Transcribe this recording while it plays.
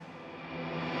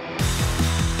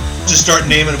Just start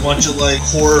naming a bunch of like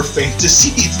horror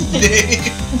fantasy names.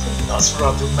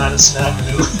 Nosferatu, Madison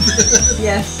Avenue.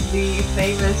 Yes, the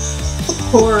famous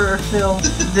horror film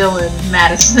villain,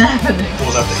 Madison Avenue.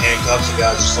 Pulls out the handcuffs and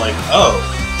guy's just like, oh,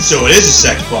 so it is a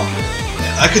sex bunker.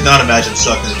 Man, I could not imagine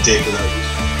sucking a dick without you.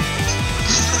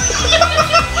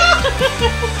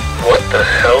 What the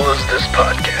hell is this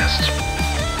podcast?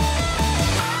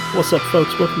 What's up,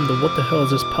 folks? Welcome to What the Hell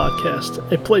Is This Podcast,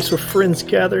 a place where friends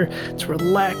gather to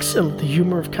relax and let the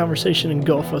humor of conversation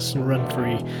engulf us and run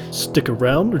free. Stick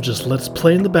around or just let us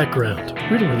play in the background.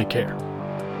 We don't really care.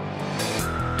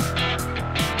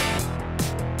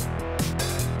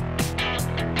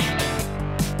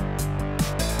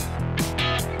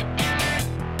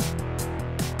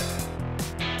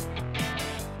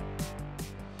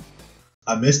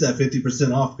 I missed that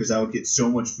 50% off because I would get so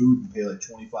much food and pay like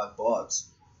 $25.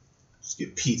 Just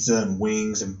get pizza and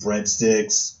wings and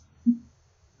breadsticks.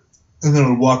 And then I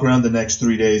would walk around the next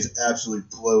 3 days absolutely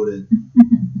bloated.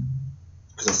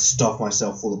 Because I stuffed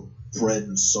myself full of bread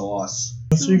and sauce.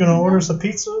 So you're going to order us a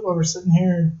pizza while we're sitting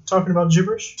here talking about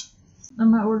gibberish? I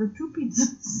might order 2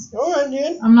 pizzas. Alright,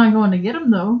 dude. I'm not going to get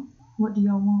them, though. What do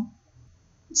y'all want?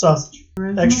 Sausage.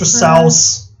 Original Extra crust,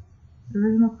 sauce.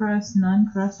 Original crust,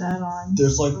 non-crust add-on.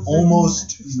 There's like Original almost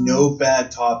extra sauce. no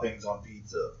bad toppings on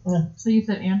pizza. So you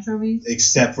said anchovies?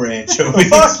 Except for Well, anchovies.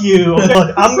 fuck you.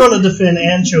 Look, I'm going to defend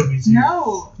anchovies here.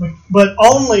 No. But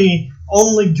only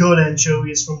good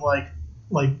anchovies from like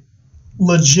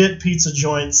legit pizza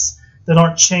joints that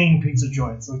aren't chain pizza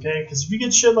joints, okay? Because if you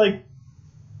get shit like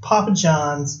Papa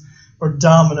John's or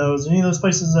Domino's, any of those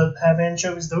places that have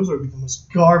anchovies, those are the most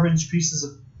garbage pieces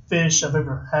of fish I've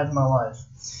ever had in my life.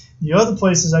 The other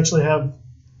places actually have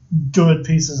good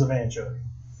pieces of anchovy.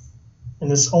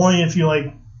 And it's only if you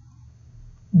like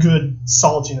good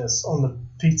saltiness on the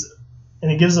pizza.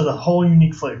 And it gives it a whole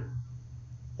unique flavor.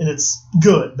 And it's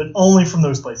good, but only from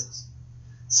those places.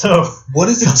 So, What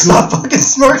is a stop good? fucking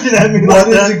smirking at me What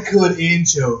like that. is a good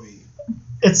anchovy?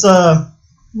 It's One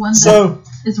that so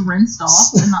is rinsed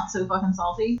off and not so fucking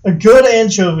salty. a good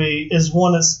anchovy is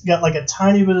one that's got like a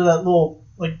tiny bit of that little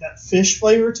like that fish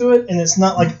flavor to it, and it's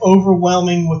not like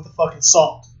overwhelming with the fucking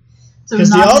salt. So 'Cause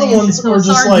the not other an ones anchovy. are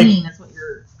So just sardine is what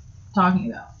you're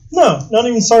talking about. No, not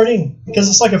even sardine, because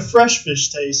it's like a fresh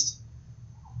fish taste,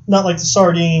 not like the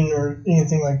sardine or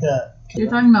anything like that. You're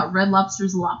talking about Red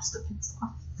Lobster's lobster pizza.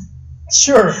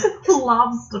 Sure,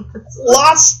 Lobster pizza.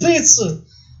 lots pizza.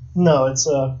 No, it's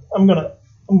I'm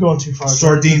going too far.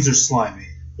 Sardines are slimy.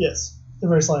 Yes, they're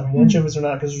very slimy. Anchovies are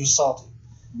not because they're just salty.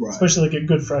 Right. Especially like a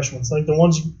good fresh ones, like the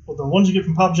ones you get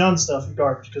from Papa John's stuff are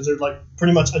garbage because they're like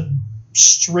pretty much a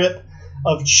strip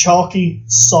of chalky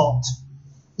salt.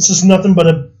 It's just nothing but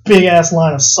a big ass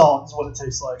line of salt is what it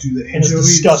tastes like. Do the And it's anchovies?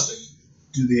 disgusting.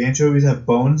 Do the anchovies have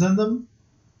bones in them?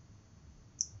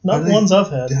 Not How do the they- ones I've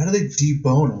had. How do they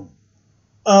debone them?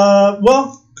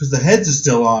 Well, Because the heads are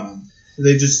still on them.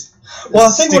 They just I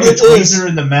think stick what a it is. tweezer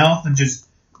in the mouth and just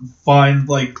find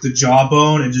like the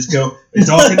jawbone and just go. It's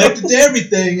all connected to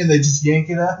everything, and they just yank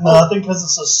it out. No, I think because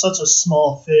it's such a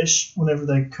small fish, whenever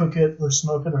they cook it or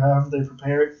smoke it or however they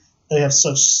prepare it, they have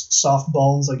such soft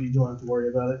bones, like you don't have to worry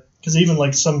about it. Because even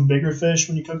like some bigger fish,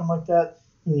 when you cook them like that,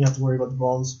 you don't have to worry about the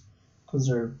bones because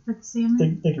Like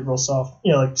salmon? they get real soft.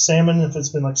 Yeah, like salmon, if it's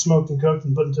been like smoked and cooked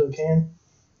and put into a can,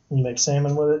 and you make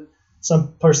salmon with it.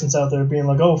 Some person's out there being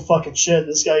like, oh, fucking shit,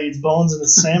 this guy eats bones and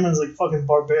his salmon is like fucking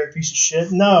barbaric piece of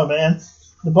shit. No, man.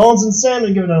 The bones and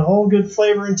salmon give it a whole good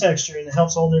flavor and texture, and it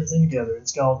helps hold everything together.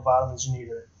 It's got all the vitamins you need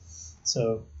in it.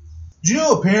 So, Do you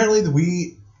know apparently that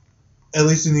we, at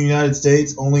least in the United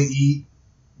States, only eat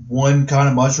one kind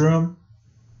of mushroom?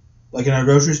 Like in our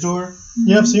grocery store?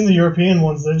 yeah, I've seen the European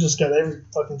ones. They've just got every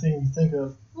fucking thing you think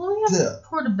of. Well, we have Yeah.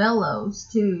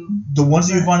 portobellos, too. The ones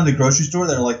that you find in the grocery store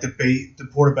that are like the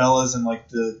portobellos and like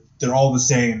they're all the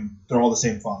same. They're all the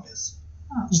same fungus.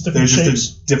 Just They're different just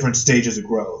shapes. at different stages of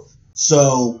growth.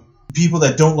 So people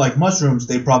that don't like mushrooms,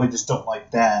 they probably just don't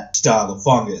like that style of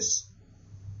fungus.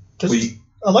 'Cause But you-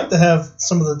 I like to have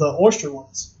some of the oyster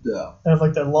ones. yeah. They have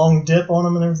like that long dip on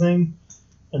them and everything.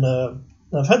 And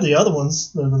I've had the other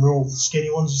ones, the real skinny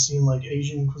ones you see in like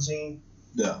Asian cuisine.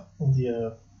 Yeah. And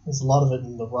there's a lot of it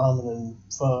in the ramen and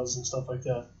fuzz and stuff like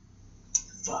that.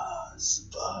 Fuzz.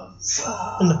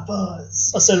 And the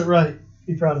fuzz. I said it right.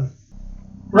 Be proud of me.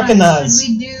 Alright, Recognize. should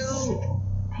we do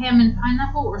ham and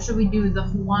pineapple, or should we do the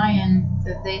Hawaiian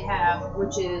that they have,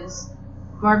 which is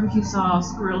barbecue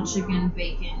sauce, grilled chicken,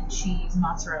 bacon, cheese,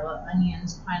 mozzarella,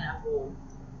 onions, pineapple?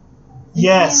 They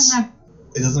Yes. can't have-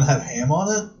 It doesn't have ham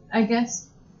on it? I guess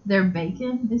their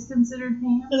bacon is considered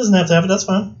ham. It doesn't have to have it. That's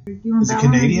fine. Do you want Is it that one,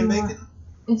 or do Canadian you want- bacon?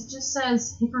 It just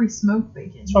says hickory smoked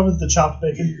bacon. It's probably the chopped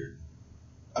bacon.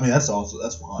 I mean, that's fine.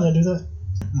 Yeah, do that.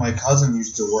 My cousin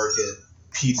used to work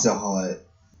at Pizza Hut,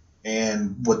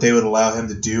 and what they would allow him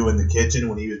to do in the kitchen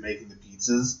when he was making the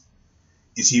pizzas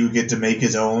is he would get to make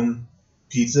his own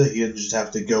pizza. He didn't just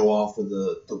have to go off of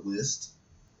the list.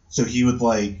 So he would,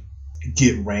 like,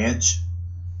 get ranch,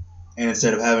 and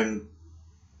instead of having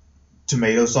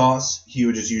tomato sauce, he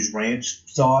would just use ranch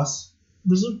sauce.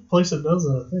 There's a place that does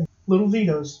that, I think. Little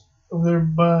Vito's over there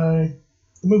by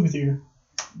the movie theater.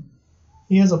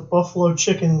 He has a buffalo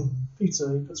chicken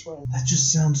pizza he puts ranch. That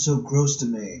just sounds so gross to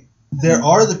me. There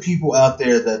are the people out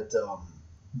there that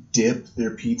dip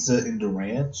their pizza into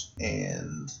ranch,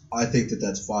 and I think that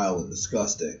that's vile and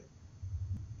disgusting.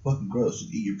 Fucking gross.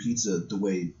 Just eat your pizza the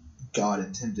way God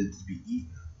intended it to be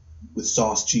eaten, with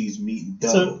sauce, cheese, meat, and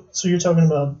dough. So you're talking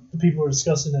about the people who are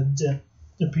disgusting that dip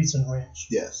their pizza in ranch.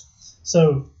 Yes.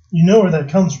 So you know where that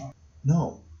comes from.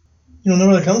 No. You don't know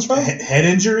where that comes from? Head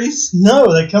injuries?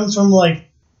 No, that comes from, like,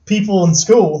 people in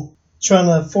school trying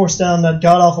to force down that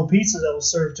god-awful pizza that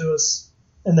was served to us.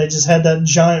 And they just had that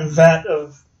giant vat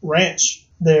of ranch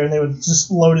there, and they would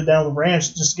just load it down with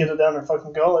ranch just to get it down their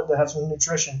fucking gullet to have some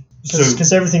nutrition.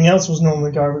 Because everything else was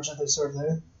normally garbage that they served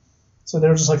there. So they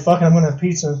were just like, fuck it, I'm going to have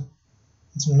pizza.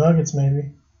 And some nuggets,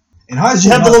 maybe. In high Did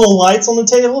school, you have the little lights on the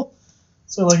table?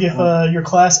 So, like, if your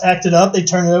class acted up, they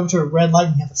turn it over to a red light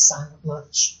and you have a silent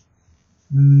lunch.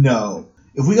 No.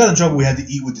 If we got in trouble, we had to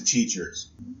eat with the teachers.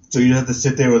 So you'd have to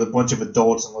sit there with a bunch of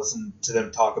adults and listen to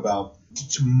them talk about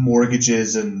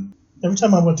mortgages and... Every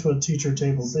time I went to a teacher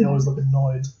table, they always look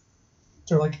annoyed.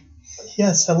 They're like,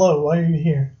 yes, hello, why are you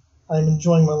here? I'm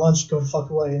enjoying my lunch, go the fuck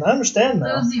away. And I understand That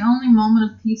now. was the only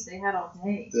moment of peace they had all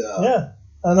day. Yeah.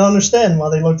 And I understand why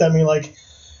they looked at me like,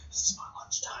 this is my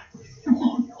lunchtime, leave me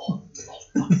alone, you old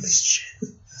fucking piece of shit.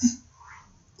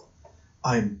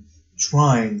 I'm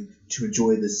trying to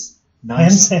enjoy this Ham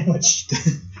nice... sandwich.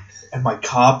 and my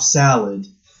Cobb salad.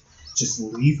 Just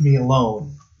leave me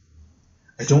alone.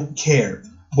 I don't care.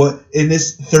 But in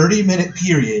this 30-minute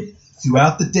period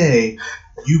throughout the day,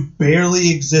 you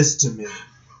barely exist to me.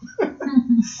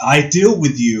 I deal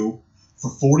with you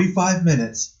for 45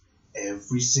 minutes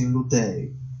every single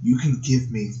day. You can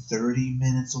give me 30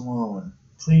 minutes alone.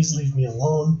 Please leave me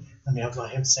alone. Let me have my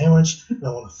ham sandwich. I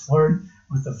don't want to flirt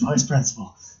with the vice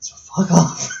principal. So fuck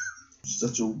off.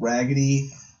 Such a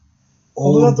raggedy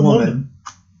Hold old out the woman. window.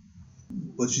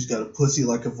 But she's got a pussy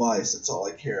like a vice. That's all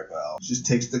I care about. She just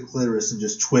takes the clitoris and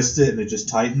just twists it and it just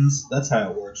tightens. That's how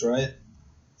it works, right?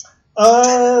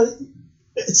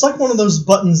 It's like one of those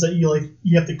buttons that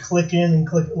you have to click in and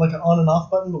click, like an on and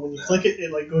off button, but when you click it,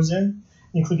 it like goes in, and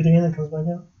you click it again, it comes back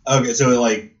out. Okay, so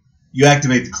like you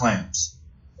activate the clamps.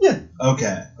 Yeah.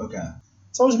 Okay.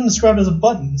 It's always been described as a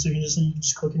button, so you can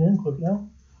just click it in, click it out.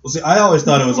 Well, see, I always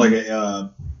thought it was like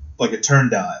a turn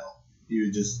dial.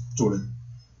 You just sort of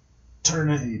turn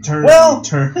it and you turn it and you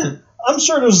turn it. I'm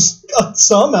sure there's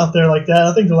some out there like that.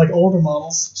 I think they're like older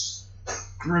models.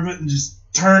 Grip it and just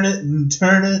turn it and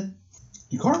turn it.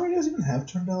 Do car radios even have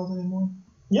turn dials anymore?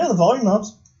 Yeah, the volume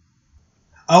knobs.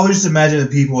 I always just imagine that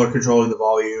people are controlling the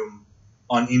volume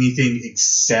on anything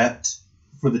except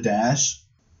for the dash.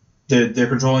 They're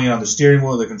controlling it on the steering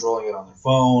wheel. They're controlling it on their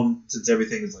phone, since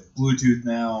everything is like Bluetooth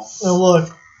now. Now look,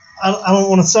 I don't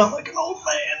want to sound like an old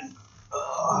man,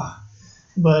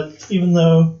 but even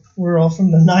though we're all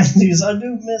from the 90s, I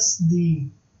do miss the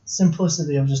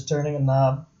simplicity of just turning a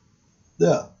knob.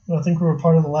 Yeah. But I think we were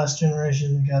part of the last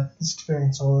generation that got this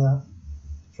experience all of that.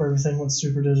 For everything went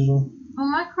super digital. Well,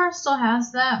 my car still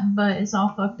has that, but it's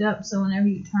all fucked up, so whenever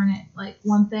you turn it, like,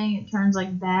 one thing, it turns,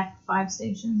 like, back 5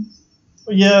 stations.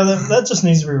 But yeah, that just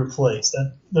needs to be replaced.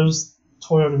 Those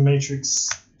Toyota Matrix.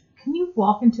 Can you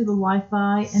walk into the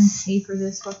Wi-Fi and pay for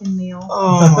this fucking meal?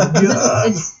 Oh my god.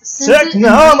 It's sent it and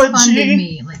Technology! refunded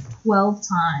me, like, 12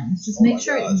 times. Just make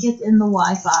sure it gets in the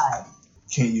Wi-Fi.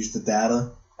 Can't use the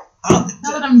data. Not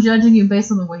that I'm judging you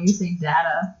based on the way you say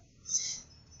data.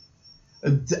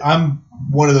 I'm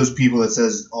one of those people that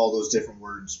says all those different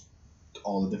words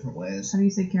all the different ways. How do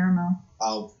you say caramel?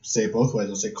 I'll say it both ways.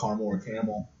 I'll say caramel or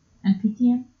camel. And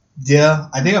pecan? Yeah,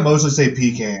 I think I mostly say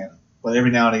pecan, but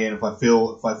every now and again, if I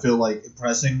feel like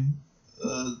impressing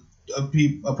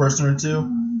a person or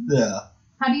two, yeah.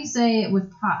 How do you say it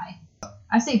with pie?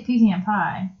 I say pecan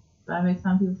pie, but I make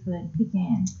some people say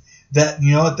pecan. That,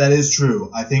 you know what, that is true.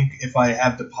 I think if I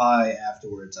have the pie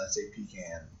afterwards, I say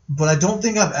pecan. But I don't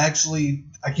think I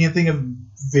can't think of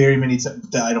very many times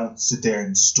that I don't sit there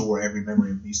and store every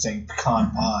memory of me saying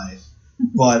pecan pie.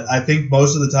 But I think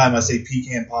most of the time I say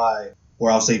pecan pie, or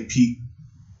I'll say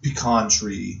pecan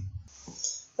tree.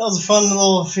 That was a fun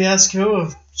little fiasco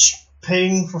of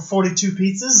paying for 42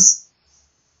 pizzas.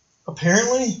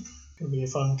 Apparently. Gonna be a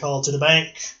fun call to the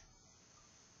bank.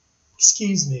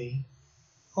 Excuse me.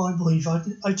 I believe I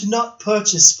did not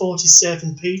purchase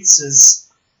 47 pizzas.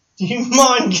 Do you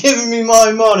mind giving me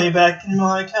my money back in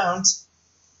my account?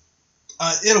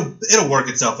 It'll work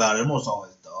itself out. It almost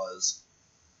always does.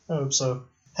 I hope so.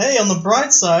 Hey, on the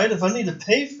bright side, if I need to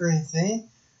pay for anything,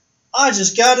 I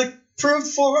just got approved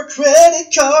for a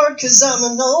credit card because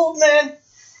I'm an old man.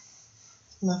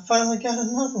 And I finally got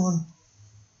another one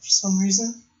for some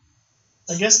reason.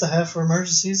 I guess to have for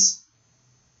emergencies.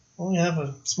 I only have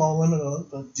a small limit on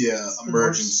it, but... Yeah,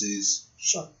 emergencies.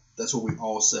 Shut That's what we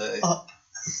all say. up.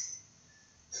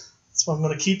 That's what I'm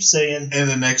going to keep saying. And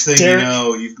the next thing Derek. you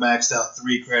know, you've maxed out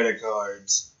 3 credit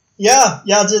cards. Yeah,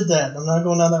 I did that. I'm not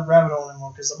going down that rabbit hole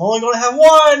anymore because I'm only going to have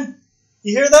one.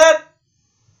 You hear that?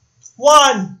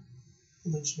 One.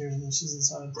 And then she hears me. She's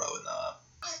inside. Probably not.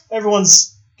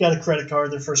 Everyone's got a credit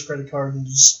card, their first credit card, and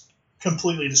just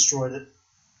completely destroyed it.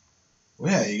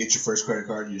 Well, yeah, you get your first credit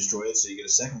card, you destroy it, so you get a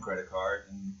second credit card,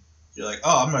 and you're like,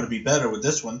 oh, I'm going to be better with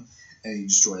this one, and you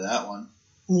destroy that one.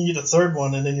 And you get a third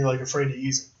one, and then you're like afraid to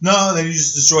use it. No, then you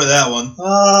just destroy that one.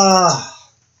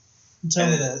 Tell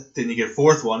me And that. Then you get a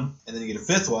 4th one, and then you get a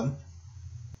 5th one.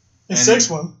 The and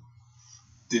sixth one.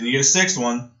 Then you get a 6th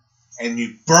one, and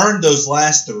you burn those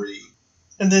last 3.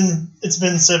 And then it's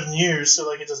been 7 years, so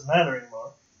like it doesn't matter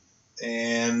anymore.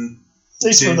 And At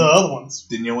least for Then- the other ones.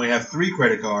 then you only have 3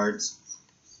 credit cards,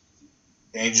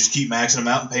 and you just keep maxing them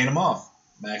out and paying them off.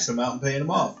 Maxing them out and paying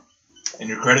them off. And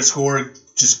your credit score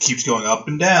just keeps going up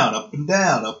and down, up and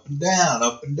down, up and down,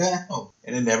 up and down.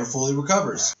 And it never fully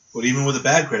recovers. But even with a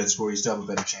bad credit score, you still have a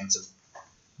better chance of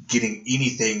getting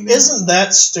anything. Isn't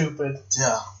that stupid?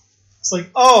 Yeah. It's like,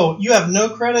 oh, you have no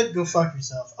credit? Go fuck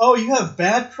yourself. Oh, you have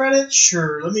bad credit?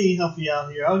 Sure, let me help you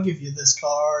out here. I'll give you this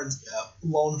card,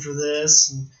 and loan for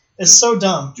this. And it's so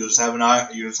dumb. You just have a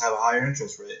higher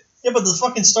interest rate. Yeah, but to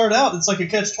fucking start out, it's like a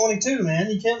catch-22, man.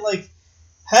 You can't, like,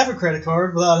 have a credit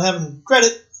card without having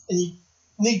credit, and you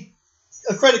need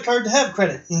a credit card to have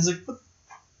credit. And it's like,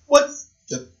 what?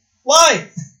 Yep. Why?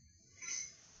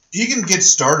 You can get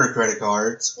starter credit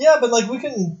cards. Yeah, but, like, we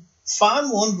couldn't find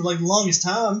one for, like, the longest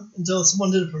time until someone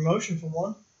did a promotion for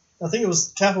one. I think it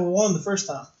was Capital One the first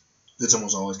time. It's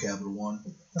almost always Capital One.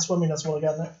 That's what I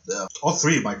got in there. Yeah. All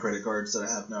 3 of my credit cards that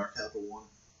I have now are Capital One.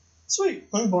 Sweet.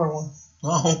 Let me borrow one.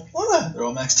 No, Why not? they're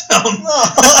all maxed out.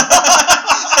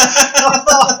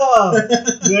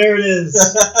 There it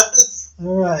is.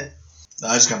 All right.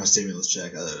 I just got my stimulus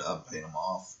check. I'm paying them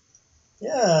off.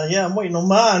 Yeah, I'm waiting on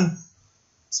mine.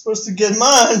 Supposed to get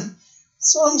mine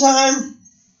sometime.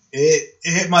 It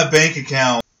hit my bank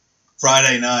account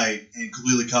Friday night and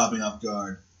completely caught me off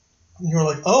guard. And you were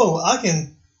like, oh, I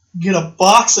can get a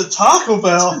box of Taco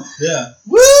Bell. Yeah.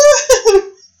 Woo!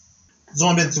 There's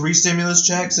only been 3 stimulus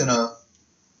checks in a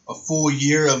full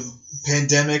year of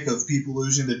pandemic, of people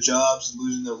losing their jobs and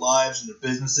losing their lives and their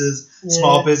businesses. Yeah.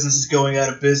 Small businesses going out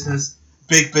of business.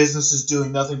 Big businesses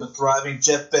doing nothing but thriving.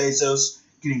 Jeff Bezos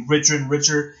getting richer and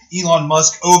richer. Elon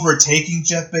Musk overtaking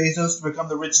Jeff Bezos to become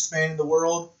the richest man in the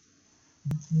world.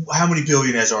 How many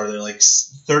billionaires are there? Like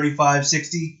 35,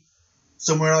 60?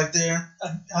 Somewhere like there?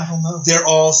 I don't know. They're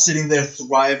all sitting there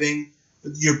thriving.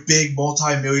 Your big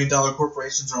multi-million-dollar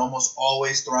corporations are almost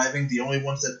always thriving. The only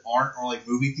ones that aren't are like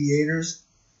movie theaters.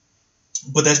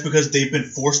 But that's because they've been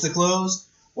forced to close,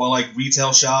 while like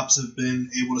retail shops have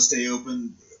been able to stay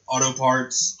open. Auto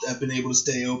parts have been able to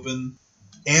stay open.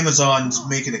 Amazon's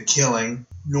making a killing.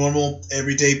 Normal,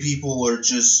 everyday people are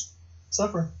just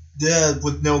Suffer.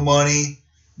 with no money,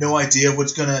 no idea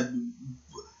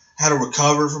how to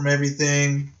recover from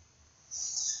everything.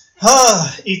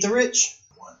 Eat the rich.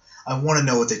 I want to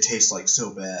know what they taste like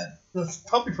so bad. They're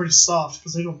probably pretty soft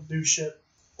because they don't do shit.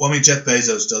 Well, I mean, Jeff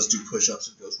Bezos does do push-ups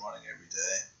and goes running every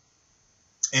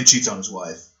day. And cheats on his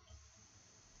wife.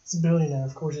 He's a billionaire,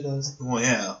 of course he does. Well,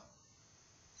 yeah.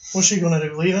 What's she gonna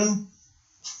do? Leave him?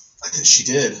 I think she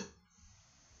did.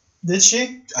 Did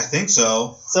she? I think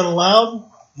so. Is that allowed?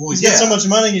 Well, He's yeah. got so much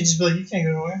money, you just be like, you can't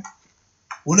go nowhere.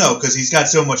 Well, no, because he's got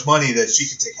so much money that she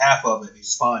can take half of it and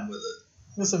he's fine with it.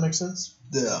 I guess that makes sense.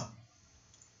 Yeah.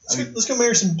 Let's go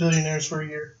marry some billionaires for a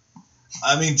year.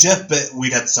 I mean,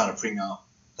 we'd have to sign a prenup.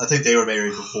 I think they were married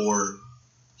before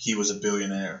he was a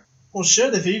billionaire. Well,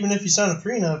 shit, even if you sign a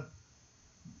prenup,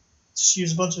 just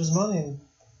use a bunch of his money and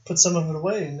put some of it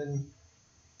away and then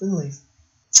leave.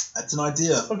 That's an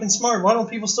idea. Fucking smart. Why don't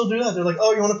people still do that? They're like,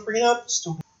 oh, you want a prenup?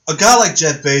 Stupid. A guy like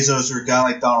Jeff Bezos or a guy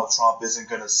like Donald Trump isn't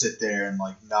going to sit there and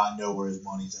like not know where his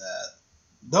money's at.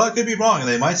 Though I could be wrong, and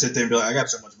they might sit there and be like, I got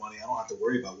so much money, I don't have to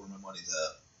worry about where my money's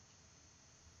at.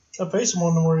 I pay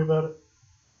someone to worry about it.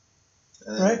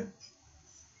 And Right?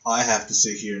 I have to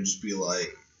sit here and just be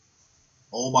like,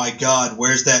 oh my God,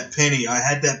 where's that penny? I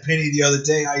had that penny the other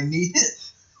day. I need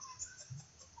it.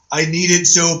 I need it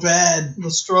so bad.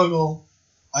 The struggle.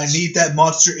 I need that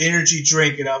Monster Energy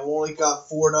drink, and I've only got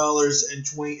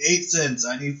 $4.28.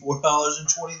 I need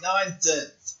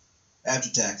 $4.29 after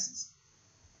taxes.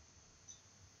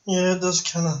 Yeah, it does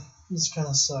kind of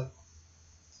suck. I'm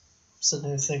sitting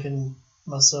here thinking to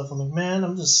myself, I'm like, man,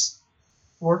 I'm just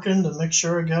working to make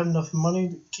sure I got enough money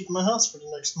to keep my house for the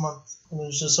next month. And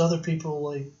there's just other people,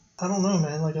 like, I don't know,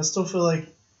 man. Like, I still feel like,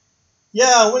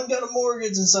 yeah, I went and got a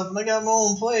mortgage and stuff, and I got my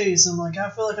own place, and, like, I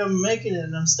feel like I'm making it,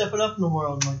 and I'm stepping up in the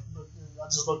world. Like, but I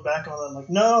just look back on it, I'm like,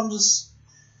 no, I'm just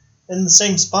in the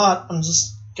same spot. I'm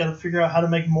just got to figure out how to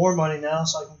make more money now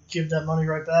so I can give that money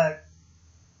right back.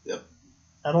 Yep.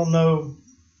 I don't know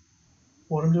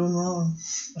what I'm doing wrong.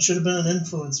 I should have been an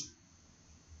influencer.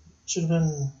 Should have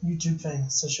been YouTube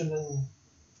famous. I should have been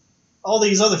all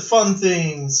these other fun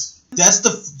things. That's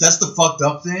the fucked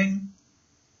up thing,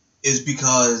 is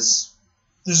because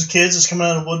There's kids just coming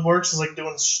out of woodworks, is like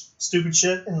doing stupid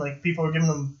shit, and like people are giving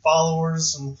them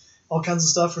followers and all kinds of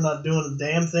stuff for not doing a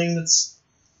damn thing that's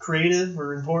creative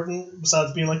or important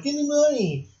besides being like, give me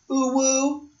money, woo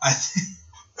woo.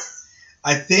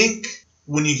 I think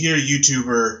when you hear a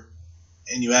YouTuber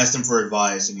and you ask them for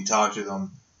advice and you talk to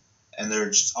them, and they're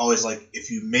just always like, if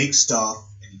you make stuff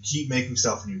and you keep making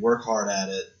stuff and you work hard at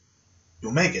it,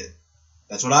 you'll make it.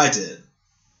 That's what I did.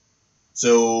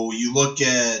 So you look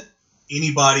at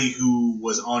anybody who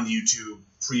was on YouTube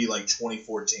pre like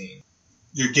 2014,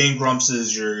 your Game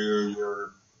Grumpses,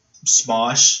 your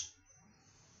Smosh,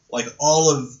 like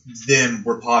all of them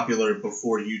were popular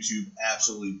before YouTube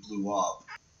absolutely blew up.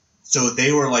 So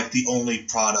they were like the only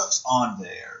products on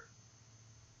there.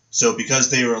 So because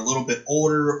they were a little bit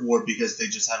older, or because they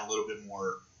just had a little bit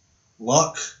more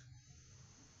luck,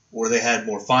 or they had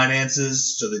more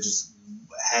finances, so they just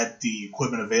had the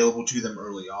equipment available to them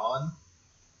early on,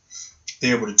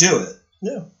 they were able to do it.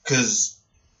 Yeah. Because,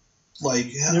 like,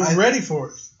 They were ready for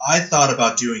it. I thought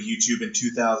about doing YouTube in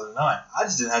 2009. I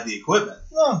just didn't have the equipment.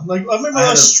 No, like I remember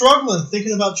I was struggling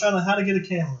thinking about how to get a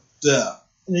camera. Yeah.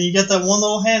 And then you get that one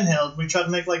little handheld we tried to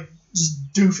make like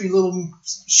just doofy little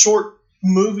short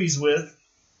movies with,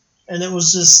 and it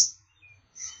was just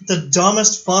the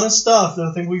dumbest, funnest stuff that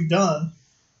I think we've done.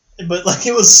 But like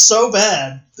it was so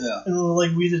bad, Yeah. and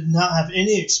like we did not have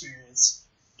any experience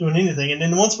doing anything. And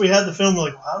then once we had the film, we're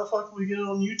like, well, how the fuck do we get it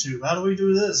on YouTube? How do we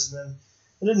do this? And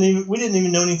then we didn't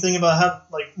even know anything about how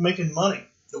like making money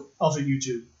off of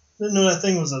YouTube. Didn't know that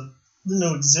thing didn't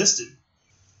know it existed.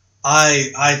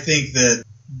 I think that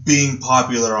being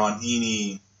popular on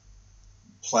any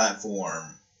platform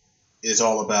is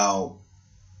all about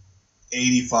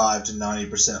 85 to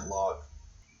 90% luck.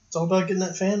 It's all about getting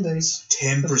that fan base.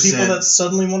 10%. The people that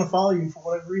suddenly want to follow you for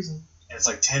whatever reason. And it's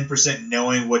like 10%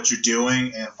 knowing what you're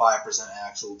doing and 5%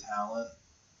 actual talent.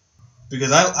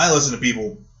 Because I listen to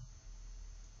people,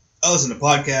 I listen to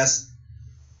podcasts,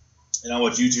 and I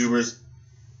watch YouTubers,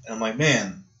 and I'm like,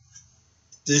 man,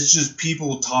 there's just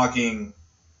people talking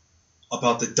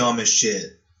about the dumbest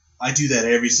shit. I do that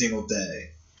every single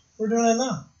day. We're doing that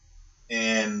now.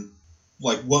 And,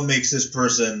 like, what makes this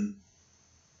person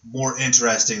more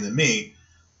interesting than me?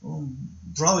 Well,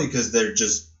 probably because they're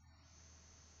just,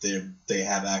 they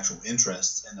have actual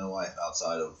interests in their life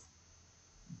outside of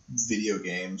video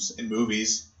games and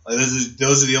movies. Like,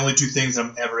 those are the only two things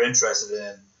I'm ever interested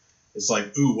in. It's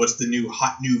like, ooh, what's the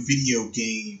hot new video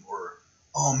game? Or,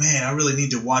 oh man, I really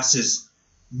need to watch this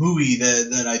movie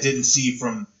that I didn't see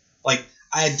from, like,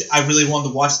 I really wanted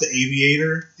to watch The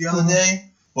Aviator the other day,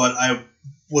 but I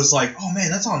was like, oh man,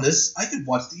 that's on this. I could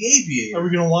watch The Aviator. Are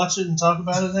we going to watch it and talk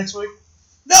about it next week?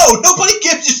 No, nobody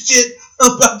gives a shit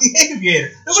about The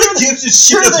Aviator. Nobody gives a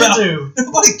shit about. They do.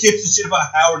 Nobody gives a shit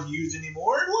about Howard Hughes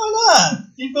anymore. Why not?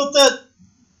 He built that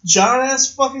giant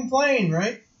ass fucking plane,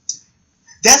 right?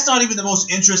 That's not even the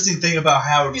most interesting thing about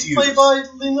Howard He's Hughes. played by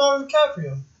Leonardo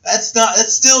DiCaprio. That's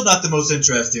still not the most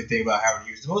interesting thing about Howard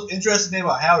Hughes. The most interesting thing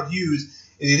about Howard Hughes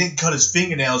is he didn't cut his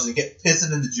fingernails and get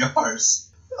pissing in the jars.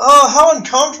 Oh, how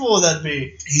uncomfortable would that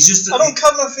be? He's just. I don't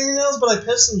cut my fingernails, but I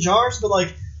piss in jars. But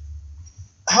like,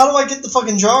 how do I get the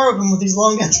fucking jar open with these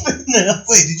long ass fingernails?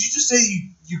 Wait, did you just say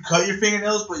you cut your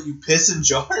fingernails, but you piss in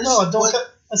jars? No, I don't. What?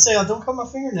 I say I don't cut my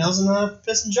fingernails, and then I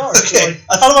piss in jars. Okay. So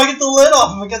like, how do I get the lid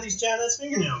off if I got these giant ass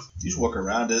fingernails? You just walk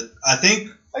around it. I think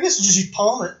I guess you just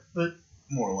palm it, but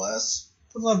more or less.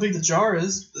 depends on how big the jar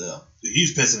is. Yeah.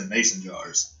 He's pissing in mason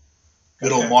jars.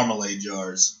 Good old Okay. marmalade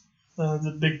jars.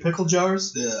 The big pickle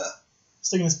jars. Yeah.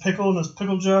 Sticking his pickle in those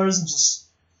pickle jars and just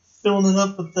filling it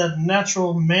up with that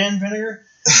natural man vinegar.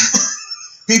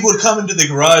 People would come into the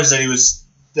garage that he was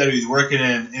working in,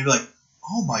 and he'd be like,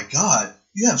 "Oh my God,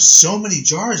 you have so many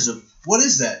jars of what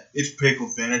is that?" It's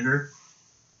pickled vinegar.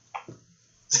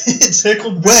 It's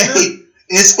Pickled vinegar? Wait,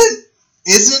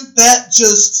 isn't that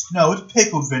just no? It's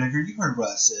pickled vinegar. You heard what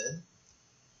I said.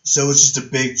 So it's just a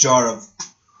big jar of.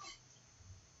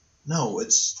 No,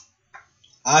 it's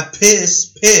I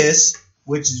piss,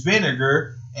 which is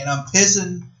vinegar, and I'm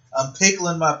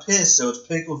pickling my piss, so it's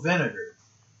pickled vinegar.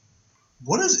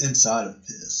 What is inside of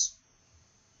piss?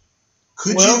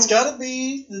 It's got to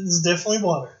be. It's definitely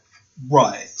water.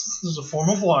 Right. There's a form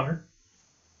of water.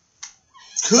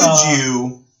 Could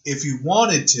you, if you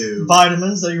wanted to,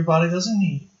 vitamins that your body doesn't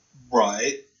need.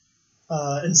 Right.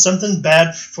 And something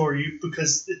bad for you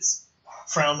because it's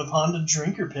frowned upon to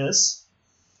drink your piss.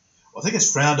 Well, I think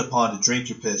it's frowned upon to drink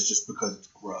your piss just because it's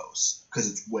gross, because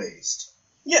it's waste.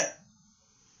 Yeah.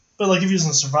 But like if he was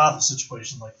in a survival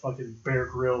situation, like fucking Bear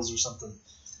Grylls or something,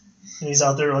 and he's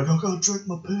out there like, I gotta drink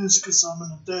my piss because I'm in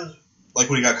the desert. Like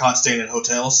when he got caught staying in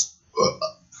hotels?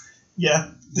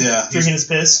 Yeah. Yeah. Drinking his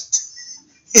piss.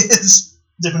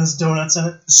 Dipping his donuts in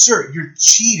it. Sir, you're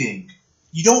cheating.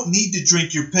 You don't need to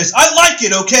drink your piss. I like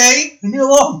it, okay? Leave me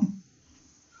alone.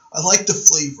 I like the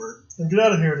flavor. Now get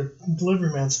out of here. The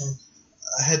delivery man's home.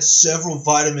 I had several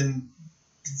vitamin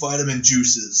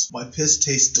juices. My piss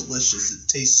tastes delicious. It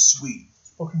tastes sweet.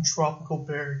 Fucking tropical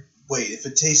berry. Wait, if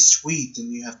it tastes sweet, then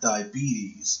you have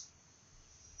diabetes.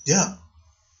 Yeah.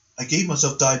 I gave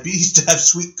myself diabetes to have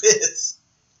sweet piss.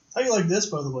 How you like this,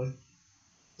 by the way?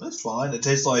 That's fine. It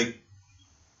tastes like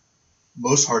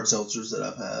most hard seltzers that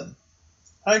I've had.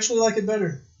 I actually like it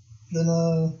better than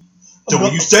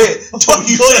Don't you say it? Don't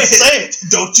you say it?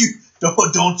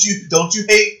 Don't you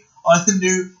hate on the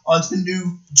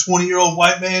new 20-year-old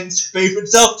white man's favorite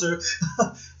seltzer?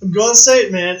 I'm going to say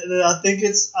it, man. And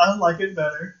I like it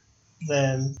better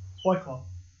than White Claw.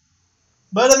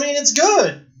 But I mean, it's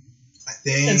good. I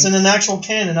think it's in an actual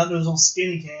can and not those little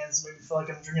skinny cans that make me feel like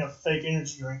I'm drinking a fake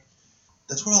energy drink.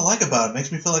 That's what I like about it. It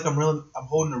makes me feel like I'm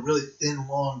holding a really thin,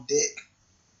 long dick.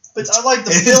 But I like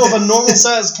the feel of a normal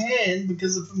sized can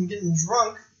because if I'm getting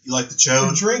drunk, you like the chode?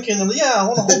 I'm drinking. Yeah, I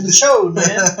want to hold the chode,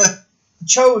 man. The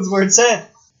chode's where it's at.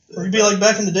 It'd be like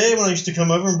back in the day when I used to come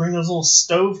over and bring those little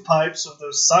stove pipes of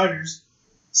those ciders.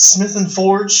 Smith and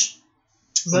Forge.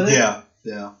 Is that it?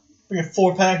 Yeah. Bring a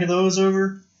 4-pack of those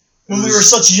over. When we were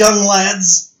such young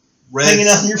lads. Hanging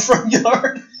out in your front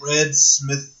yard. Red,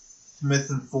 Smith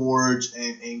and Forge,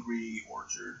 and Angry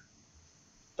Orchard.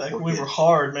 Back when we were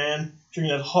hard, man.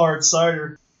 Drinking that hard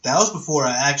cider. That was before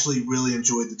I actually really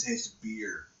enjoyed the taste of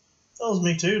beer. That was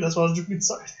me too. That's why I was drinking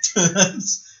cider.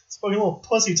 It's fucking little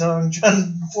pussy tongue trying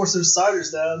to force those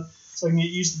ciders down so I can get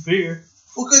used to beer.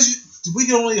 Well, because we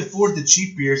could only afford the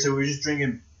cheap beer, so we were just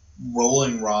drinking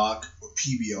Rolling Rock or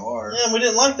PBR. Yeah, and we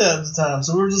didn't like that at the time,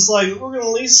 so we were just like, we're going to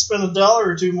at least spend $1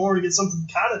 or $2 more to get something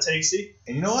kind of tasty.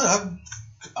 And you know what?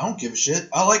 I don't give a shit.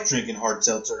 I like drinking hard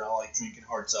seltzer and I like drinking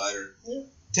hard cider. Yeah.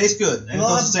 Tastes good. And I don't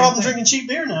have a problem drinking cheap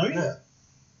beer now either. Yeah.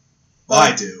 Well,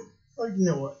 I do. Like, you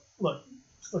know what?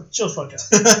 Look, chill the fuck out.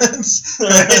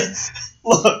 Alright?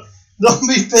 Look, don't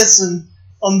be pissing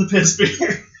on the piss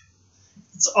beer.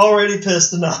 It's already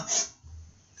pissed enough.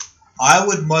 I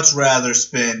would much rather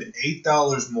spend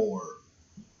 $8 more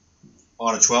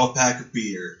on a 12-pack of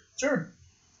beer. Sure.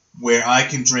 Where I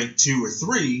can drink 2 or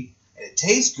 3 and it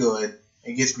tastes good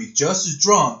and gets me just as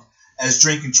drunk as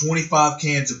drinking 25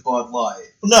 cans of Bud Light.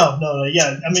 No,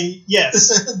 yeah. I mean,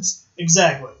 yes.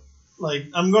 Exactly. Like,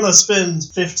 I'm going to spend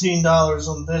 $15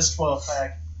 on this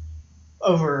 12-pack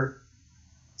over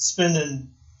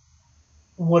spending,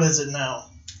 what is it now?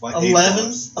 Like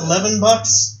 $11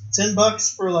 bucks?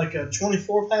 $10 for like a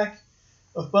 24-pack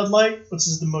of Bud Light, which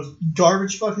is the most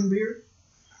garbage fucking beer?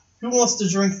 Who wants to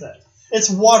drink that? It's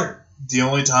water. The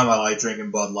only time I like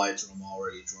drinking Bud Light is when I'm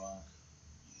already drunk.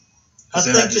 I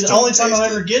think the only time I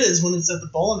ever get it is when it's at the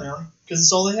bowling alley, because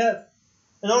it's all they have.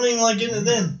 I don't even like getting it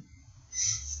then.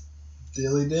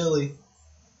 Dilly.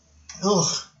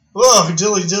 Ugh,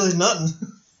 dilly nothing.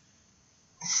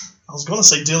 I was gonna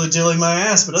say dilly my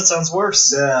ass, but that sounds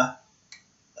worse. Yeah.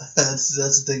 That's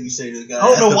the thing you say to the guy.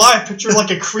 I don't know why I picture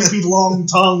like a creepy long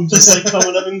tongue just like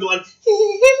coming up and going,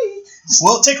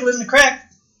 just tickling the crack.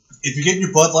 If you're getting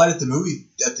your Bud Light at the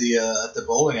at the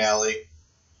bowling alley.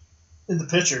 In the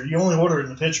pitcher. You only order it in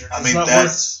the pitcher. I mean, it's not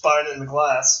worth buying it in the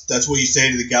glass. That's what you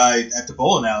say to the guy at the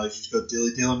bowling alley. You just go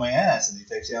dilly my ass, and he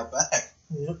takes you out back.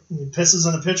 Yep. And he pisses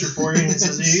in a pitcher for you and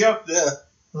says, here you go. Yeah.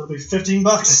 It'll be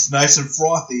 $15. It's nice and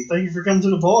frothy. Thank you for coming to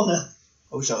the bowling alley.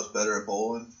 I wish I was better at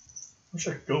bowling. I wish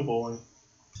I could go bowling.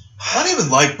 I don't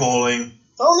even like bowling.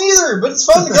 Don't either, but it's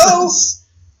fun to go.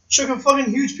 Chuck a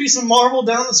fucking huge piece of marble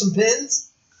down with some pins.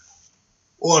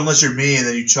 Well, unless you're me and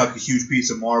then you chuck a huge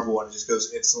piece of marble and it just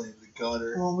goes instantly into the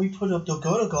gutter. Well, we put up the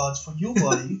gutter guards for you,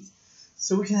 buddy,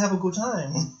 so we can have a good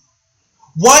time.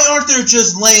 Why aren't there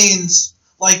just lanes,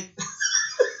 like...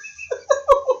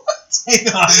 Hang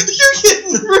on. You're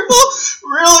getting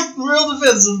real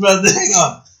defensive about this. Hang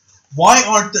on. Why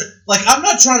aren't there... Like, I'm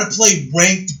not trying to play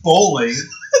ranked bowling.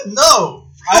 No.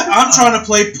 I'm trying to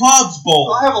play pubs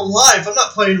bowling. I have a life. I'm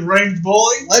not playing ranked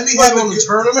bowling. Let me have the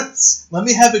tournaments. Let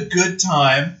me have a good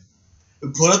time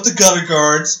and put up the gutter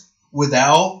guards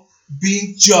without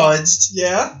being judged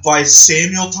by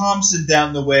Samuel Thompson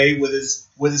down the way with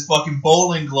his fucking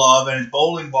bowling glove and his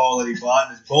bowling ball that he bought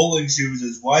and his bowling shoes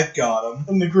his wife got him.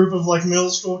 And the group of like middle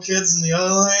school kids in the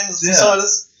other lane is beside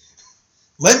us.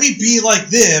 Let me be like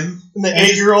them. And the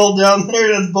 8-year-old down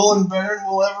there that's bowling better than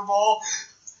we'll ever bowl.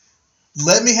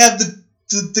 Let me have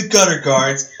the gutter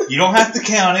guards. You don't have to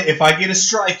count it. If I get a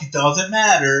strike, it doesn't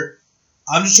matter.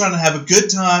 I'm just trying to have a good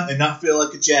time and not feel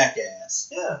like a jackass.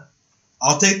 Yeah.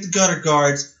 I'll take the gutter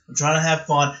guards. I'm trying to have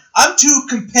fun. I'm too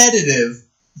competitive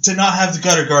to not have the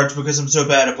gutter guards because I'm so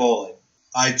bad at bowling.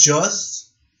 I just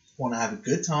want to have a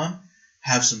good time,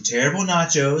 have some terrible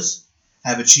nachos,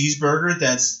 have a cheeseburger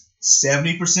that's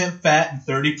 70% fat and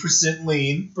 30%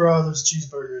 lean. Bro, those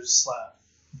cheeseburgers slap.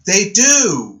 They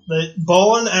do. The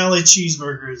bowling alley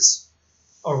cheeseburgers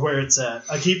are where it's at.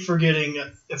 I keep forgetting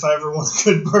if I ever want a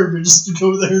good burger just to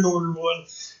go there and order one.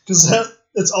 Because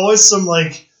it's always some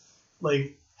like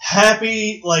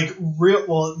happy, like real,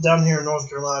 well, down here in North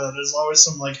Carolina, there's always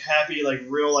some like happy, like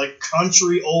real, like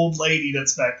country old lady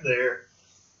that's back there.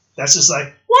 That's just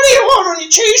like, what do you want on your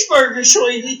cheeseburger,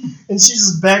 sweetie? And she's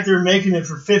just back there making it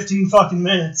for 15 fucking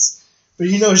minutes. But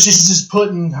you know she's just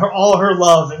putting all her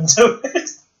love into it.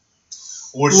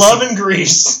 Love and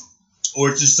grease. Or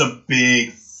it's just some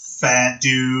big fat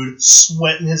dude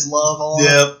sweating his love on.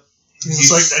 Yep.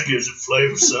 He's like, that gives it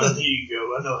flavor, son. Here you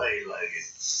go. I know how you like it.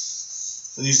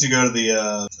 I used to go to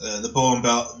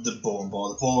the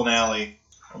bowling alley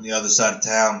on the other side of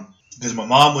town because my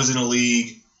mom was in a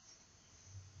league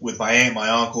with my aunt, my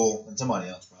uncle, and somebody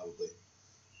else probably.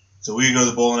 So we would go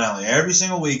to the bowling alley every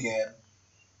single weekend.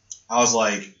 I was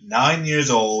like 9 years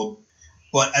old,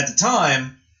 but at the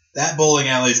time, that bowling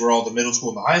alley is where all the middle school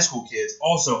and the high school kids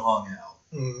also hung out.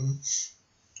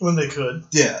 Mm-hmm. When they could.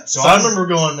 Yeah. So I remember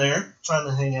going there, trying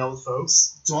to hang out with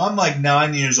folks. So I'm like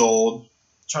 9 years old.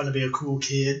 Trying to be a cool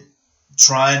kid.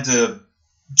 Trying to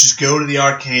just go to the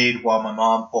arcade while my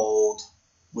mom bowled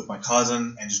with my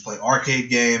cousin and just play arcade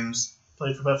games.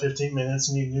 Played for about 15 minutes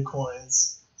and need new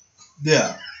coins.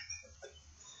 Yeah.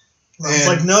 I was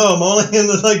like, no, I'm only in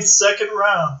the second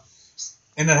round.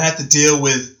 And I'd have to deal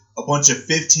with a bunch of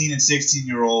 15 and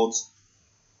 16-year-olds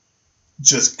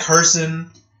just cursing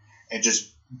and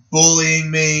just bullying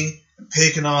me and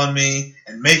picking on me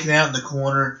and making out in the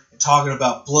corner and talking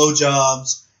about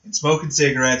blowjobs and smoking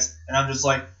cigarettes. And I'm just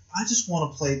like, I just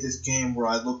want to play this game where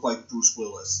I look like Bruce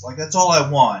Willis. Like, that's all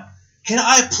I want. Can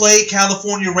I play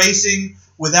California Racing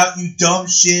without you dumb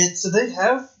shits? Did they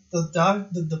have the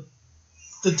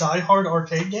Die Hard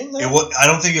arcade game there? I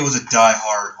don't think it was a Die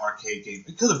Hard arcade game.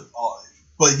 It could have,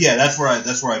 but yeah, that's where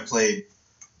I played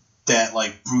that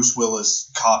Bruce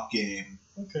Willis cop game.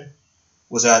 Okay.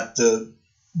 Was at the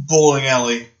bowling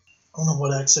alley. I don't know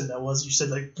what accent that was. You said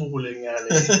bowling alley.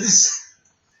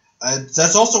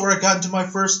 That's also where I got into my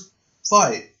first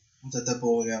fight. Was at that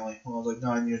bowling alley when I was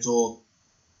 9 years old.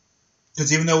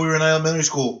 Because even though we were in elementary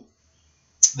school,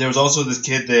 there was also this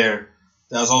kid there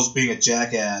that was always being a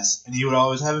jackass, and he would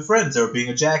always have friends that were being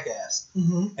a jackass.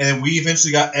 Mm-hmm. And then we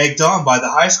eventually got egged on by the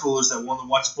high schoolers that wanted to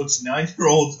watch a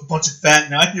bunch of fat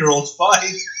 9-year-olds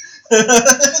fight.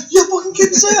 Yeah, fucking kick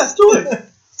his ass, do it.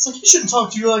 It's like, he shouldn't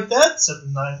talk to you like that, said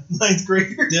the ninth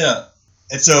grader. Yeah.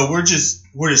 And so we're just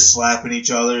slapping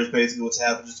each other is basically what's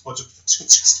happening. Just a bunch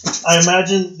of. I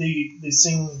imagine the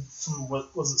scene from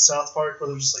what was it, South Park, where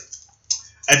they're just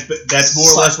that's more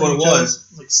or less what it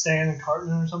was. Like Stan and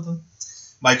Cartman or something.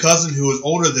 My cousin, who was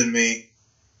older than me,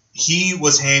 he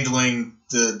was handling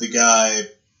the guy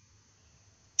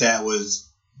that was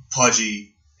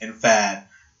pudgy and fat,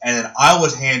 and then I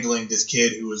was handling this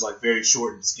kid who was very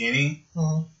short and skinny.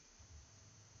 Mm-hmm.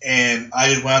 And I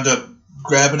just wound up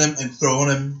grabbing him and throwing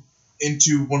him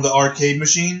into one of the arcade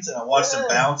machines, and I watched him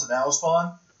bounce, and that was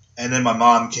fun. And then my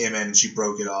mom came in and she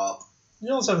broke it up.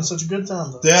 You was having such a good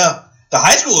time, though. Yeah. The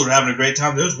high schoolers were having a great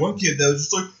time. There was one kid that was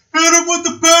just hit him with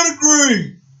the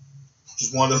pedigree!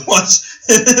 Just wanted to watch.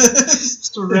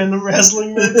 Just a random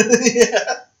wrestling man.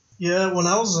 Yeah. Yeah, when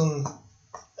I was in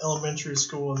elementary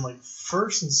school in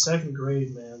first and second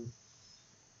grade, man,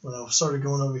 when I started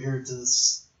going over here to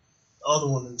this other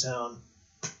one in town,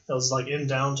 that was like in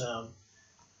downtown,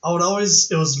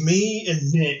 it was me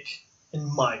and Nick and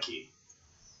Mikey.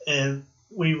 And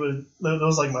that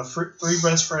was like my three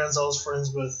best friends I was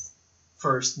friends with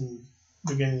first in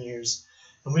beginning years.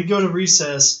 And we go to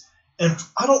recess, and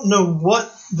I don't know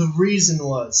what the reason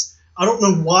was. I don't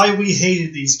know why we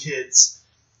hated these kids.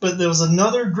 But there was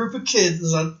another group of kids,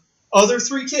 there's other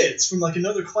three kids from like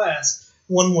another class.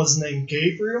 One was named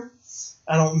Gabriel.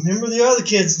 I don't remember the other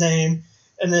kid's name.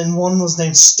 And then one was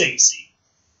named Stacy.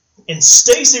 And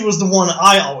Stacy was the one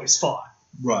I always fought.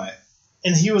 Right.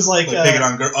 And he was like picking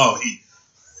on girl. Oh, he.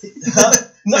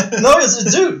 no, it's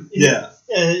a dude. Yeah.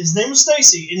 His name was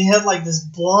Stacy, and he had like this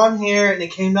blonde hair, and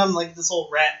it came down like this little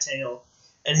rat tail.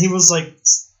 And he was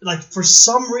like for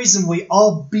some reason we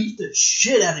all beat the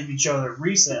shit out of each other at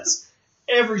recess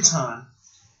every time.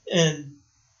 And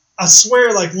I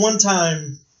swear, like one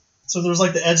time, so there was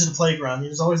like the edge of the playground.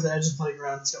 There's always the edge of the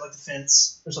playground. It's got like the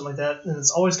fence or something like that, and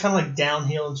it's always kind of like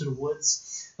downhill into the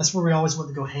woods. That's where we always went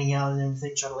to go hang out and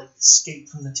everything, try to like escape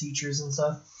from the teachers and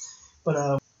stuff.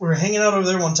 But we were hanging out over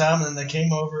there one time, and then they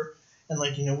came over, and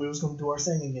like we was gonna do our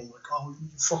thing again. Like, oh, you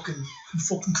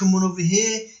fucking coming over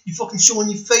here? You fucking showing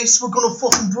your face? We're gonna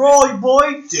fucking brawl you,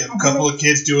 boy. Yeah, a couple of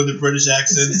kids doing the British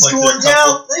accents. It's like going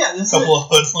down. Yeah, that's couple it. of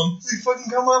hoodlums. We fucking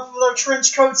come up with our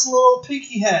trench coats and little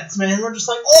peaky hats, man. We're just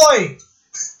like, oi!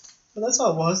 But that's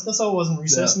how it was. That's how it was in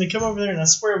recess. Yeah. And they come over there, and I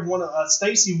swear,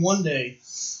 Stacy one day,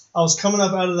 I was coming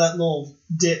up out of that little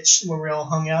ditch where we all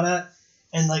hung out at,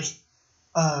 and like,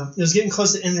 it was getting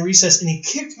close to the end of recess, and he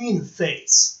kicked me in the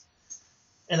face.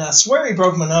 And I swear he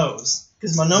broke my nose,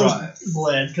 because my nose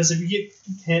bled. Because if you get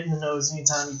hit in the nose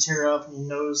anytime you tear up and your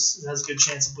nose has a good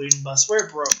chance of bleeding, but I swear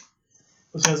it broke.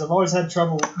 Because I've always had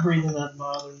trouble breathing out my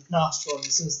other nostril ever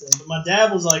since then. But my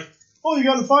dad was like, oh, you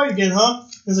got in a fight again, huh?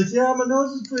 He was like, yeah, my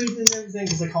nose is bleeding and everything,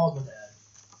 because I called my dad.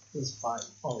 It was a fight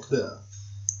all the time. Yeah.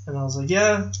 And I was like,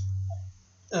 yeah.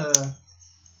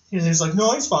 He's like,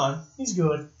 no, he's fine. He's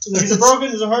good. He's like, is it broken?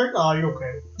 Is it hurt? Oh, you're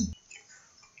okay.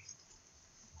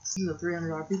 This is a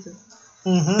 $300 pizza.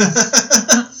 Mm-hmm.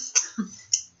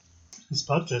 This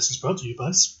podcast is brought to you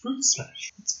by Fruit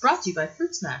Smash. It's brought to you by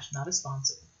Fruit Smash, not a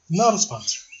sponsor. Not a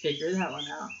sponsor. Figure that one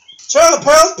out. Try the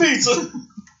pound pizza!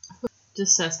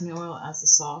 Just sesame oil as the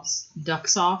sauce. Duck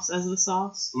sauce as the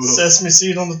sauce. Ooh. Sesame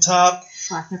seed on the top.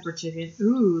 Black pepper chicken.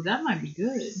 Ooh, that might be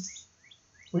good.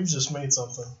 We just made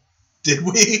something. Did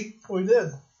we? We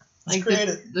did. Like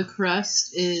the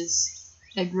crust is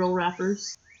egg roll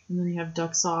wrappers, and then you have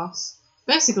duck sauce.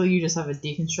 Basically, you just have a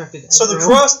deconstructed egg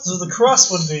roll. The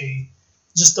crust would be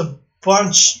just a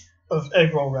bunch of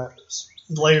egg roll wrappers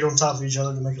layered on top of each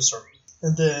other to make a circle.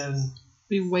 And then...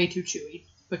 Be way too chewy,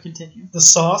 but continue. The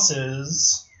sauce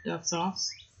is... Duck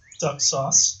sauce. Duck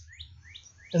sauce.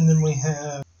 And then we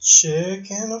have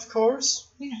chicken, of course.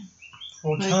 Yeah.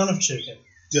 What kind of chicken?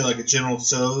 Do like a General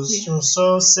Tso's? Yeah. General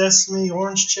Tso's, sesame,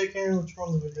 orange chicken. Which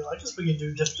one do we do? I guess we could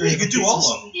do just three. Yeah, you could do all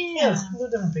of them. Yeah, they're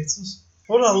different pizzas.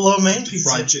 What about lo mein pizza?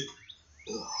 Fried chicken.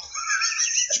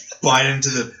 Bite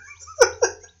into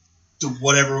to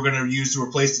whatever we're going to use to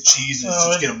replace the cheese and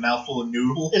just get a mouthful of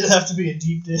noodle. It'd have to be a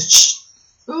deep dish.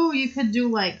 Ooh, you could do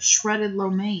like shredded lo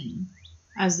mein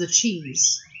as the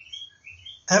cheese.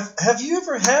 Have you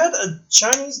ever had a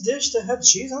Chinese dish that had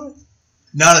cheese on it?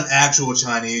 Not an actual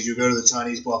Chinese. You go to the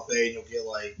Chinese buffet and you'll get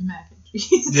like mac and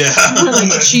cheese. Yeah,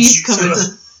 like cheese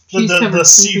covered. The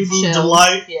seafood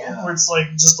delight, yeah. Where it's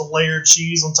like just a layered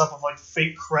cheese on top of like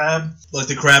fake crab. Like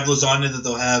the crab lasagna that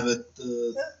they'll have at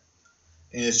the... Yeah.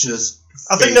 And it's just...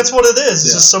 I think that's what it is.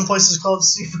 It's just some places call it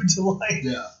seafood delight.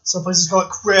 Yeah. Some places call it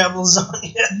crab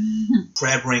lasagna.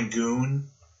 Crab rangoon.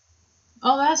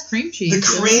 Oh, that's cream cheese.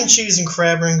 The cream cheese and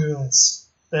crab rangoons.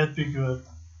 That'd be good.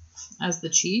 As the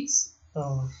cheese?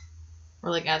 Or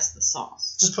like as the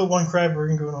sauce? Just put one crab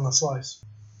rangoon on a slice.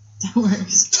 That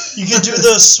works. You can do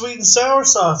the sweet and sour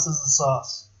sauce as the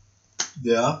sauce.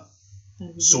 Yeah.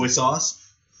 Soy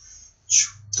sauce.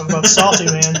 Talk about salty,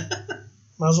 man.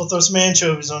 Might as well throw some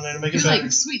anchovies on there to make it better.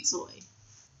 Like sweet soy.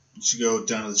 You should go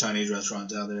down to the Chinese restaurant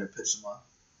down there and pitch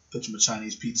them a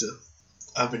Chinese pizza.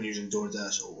 I've been using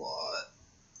DoorDash a lot.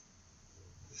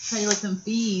 How do you like them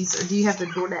fees, or do you have the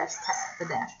DoorDash pass, the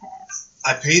Dash Pass?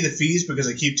 I pay the fees because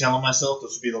I keep telling myself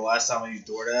this will be the last time I use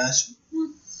DoorDash.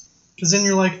 Because then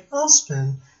you're like,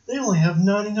 they only have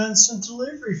 99-cent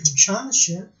delivery from China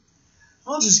shit.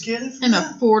 I'll just get it from And them.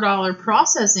 a $4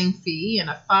 processing fee,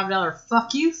 and a $5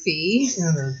 fuck you fee.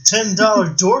 And a $10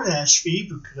 DoorDash fee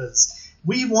because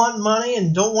we want money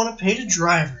and don't want to pay the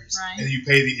drivers. Right. And you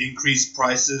pay the increased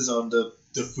prices on the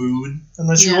food.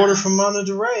 Unless you order from Mana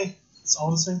de Rey. It's all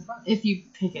the same price. if you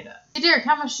pick it up. Hey, Derek,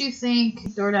 how much do you think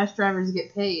DoorDash drivers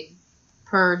get paid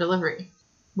per delivery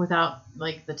without,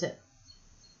 like, the tip?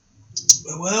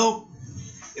 Well,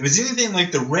 if it's anything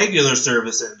like the regular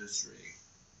service industry,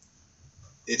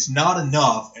 it's not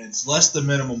enough, and it's less than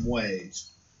minimum wage.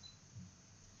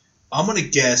 I'm going to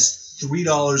guess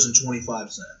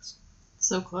 $3.25.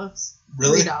 So close.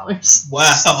 Really? $3. Wow.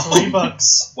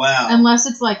 $3. Wow. Unless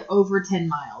it's, like, over 10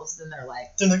 miles, then they're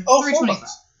like, They're like, oh,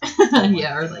 $3.25.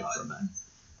 Yeah, or God. like $4,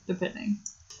 depending.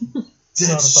 That's not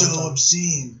a fun so time.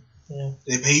 obscene. Yeah.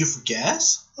 They pay you for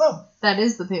gas? No, That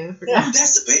is the payment for Yeah. gas.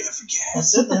 That's the payment for gas.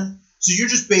 that's it, man. So you're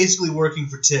just basically working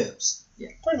for tips.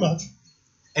 Pretty much.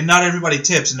 And not everybody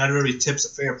tips, and not everybody tips a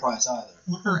fair price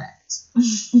either. Correct.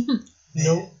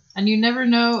 Nope. And you never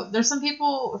know. There's some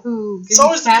people who It's give you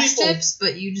always the cash people- tips,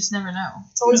 but you just never know.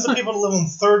 It's always the people that live on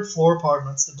third-floor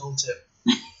apartments that don't tip.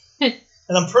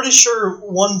 And I'm pretty sure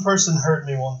one person heard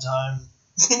me one time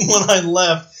when I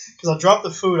left because I dropped the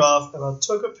food off and I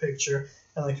took a picture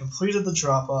and I completed the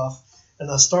drop-off and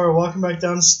I started walking back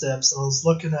down the steps and I was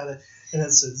looking at it and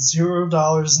it said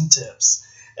 $0 in tips.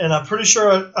 And I'm pretty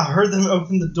sure I heard them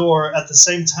open the door at the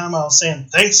same time I was saying,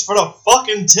 thanks for the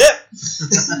fucking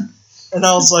tip! And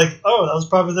I was like, oh, that was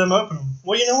probably them opening.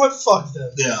 Well, you know what? Fuck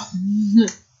them. Yeah.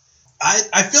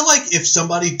 I feel like if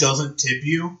somebody doesn't tip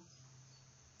you,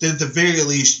 then at the very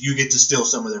least you get to steal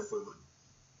some of their food.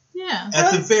 Yeah.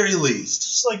 At the very least.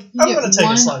 Just like, You I'm get going to take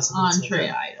one a slice of this. entree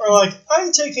item. Or like,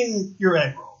 I'm taking your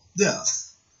egg roll. Yeah.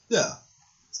 Yeah.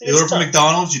 See, You it's order from tough.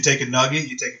 McDonald's, you take a nugget,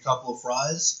 you take a couple of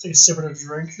fries. Take a sip of their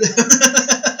drink.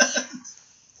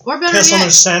 Or better Piss on their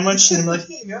yet, sandwich and be like,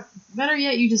 here you go.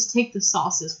 you just take the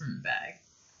sauces from the bag.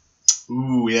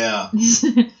 Ooh, yeah. So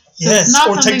Yes, it's not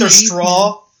or take something their that you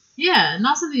straw. Yeah,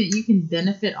 not something that you can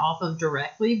benefit off of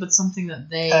directly, but something that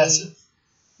they Passive.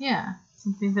 Yeah,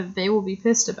 something that they will be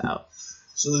pissed about.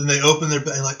 So then they open their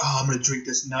bag like, oh, I'm going to drink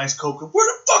this nice Coke. Where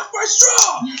the fuck's my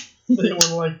straw? They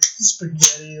want like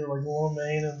spaghetti or like lo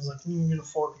mein and it's like, get a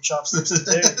fork and chopsticks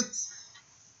today.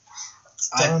 It's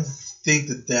I done. think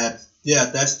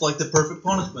that's like the perfect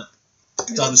punishment.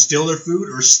 It's either steal their food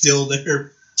or steal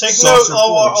their Take sauce note,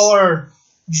 or forks. all our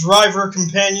driver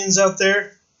companions out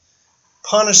there.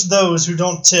 Punish those who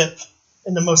don't tip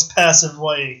in the most passive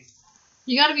way.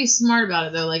 You got to be smart about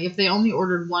it though. Like if they only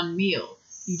ordered one meal,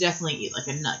 you definitely eat like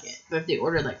a nugget. But if they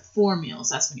ordered like 4 meals,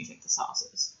 that's when you take the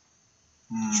sauces.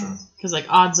 Sure. Because like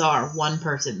odds are one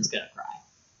person's gonna cry,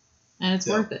 and it's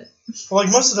Yeah. worth it. Well,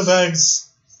 like most of the bags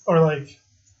are like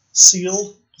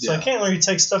sealed, so I Yeah. can't really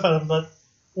take stuff out of them. But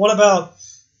what about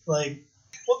like?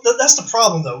 Well, that's the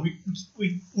problem though.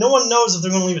 We no one knows if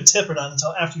they're going to leave a tip or not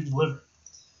until after you deliver it.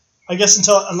 I guess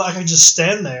until I can just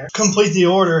stand there, complete the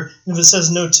order, and if it says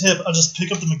no tip, I'll just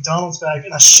pick up the McDonald's bag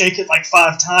and I shake it like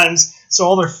 5 times so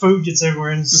all their food gets everywhere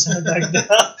and send it back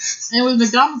down. And with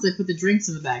McDonald's, they put the drinks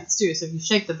in the bags too. So if you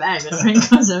shake the bag, the drink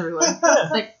goes everywhere.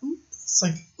 It's like, It's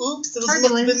like, oops, it was left in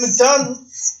Turbulence.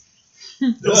 McDonald's.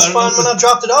 It was I don't fun know when if I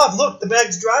dropped it off. Look, the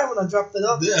bag's dry when I dropped it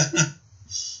off. Yeah.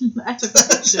 I took a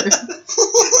picture.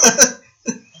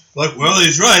 Like, well,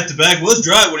 he's right. The bag was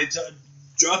dry when he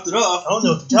dropped it off. I don't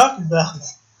know what they're talking about.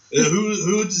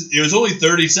 It was only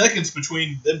 30 seconds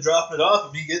between them dropping it off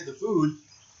and me getting the food.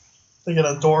 They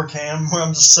got a door cam where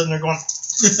I'm just sitting there going,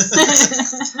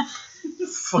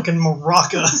 fucking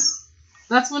maraca.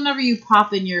 That's whenever you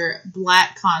pop in your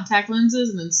black contact lenses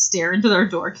and then stare into their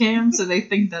door cam, so they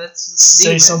think that it's just a Say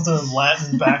demon. something in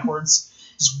Latin backwards.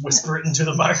 Just whisper it into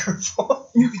the microphone.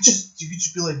 You could just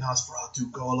be like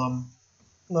Nosferatu Golem.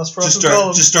 That's for Just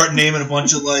us just start naming a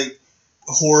bunch of like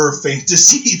horror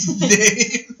fantasy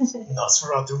names.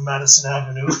 Nosferatu Madison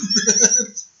Avenue.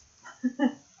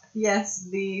 Yes,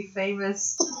 the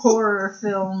famous horror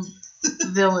film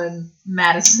villain,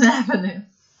 Madison Avenue.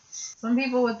 Some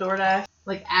people with DoorDash,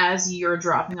 like as you're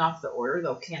dropping off the order,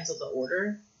 they'll cancel the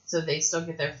order, so they still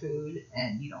get their food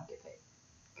and you don't get paid.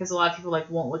 Because a lot of people like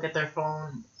won't look at their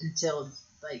phone until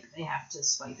like they have to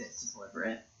swipe it to deliver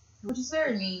it, which is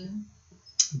very mean.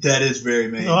 That is very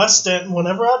mean. No,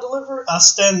 whenever I deliver, I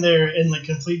stand there in the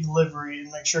complete delivery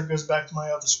and make sure it goes back to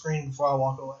my other screen before I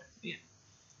walk away. Yeah.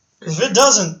 Because if it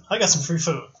doesn't, I got some free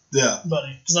food, Yeah.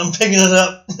 buddy. Because I'm picking it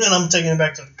up and I'm taking it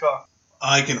back to the car.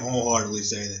 I can wholeheartedly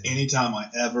say that anytime I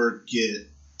ever get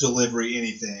delivery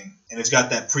anything and it's got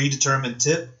that predetermined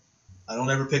tip, I don't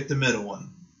ever pick the middle one.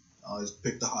 I always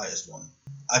pick the highest one.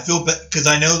 I feel because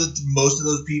I know that most of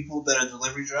those people that are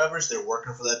delivery drivers, they're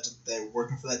working for that. They're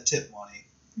working for that tip money.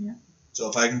 Yeah. So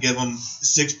if I can give them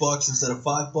 $6 instead of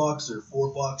 $5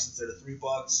 or $4 instead of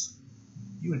 $3,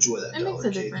 you enjoy that It makes dollar,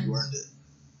 a kid. difference. You earned it.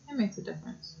 It makes a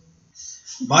difference.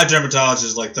 My dermatologist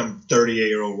is like some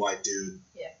 38-year-old white dude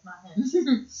Yeah, not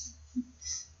him.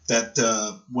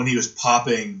 that when he was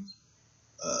popping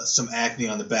some acne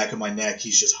on the back of my neck,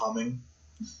 he's just humming.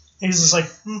 He's just like,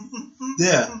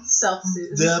 Yeah.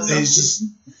 Self-soothe. Yeah, and he's just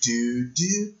do.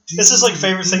 It's his like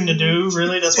favorite thing to do.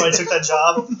 Really, that's why he took that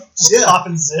job. Just Yeah.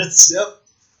 popping zits. Yep.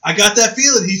 I got that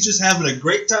feeling he's just having a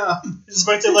great time. He's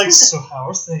back there like, so how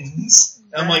are things?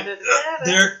 I'm like,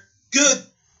 they're good.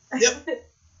 Yep.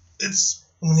 It's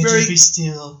I'm gonna need you Very- to be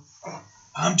still.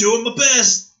 I'm doing my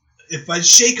best. If I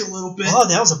shake a little bit, Oh,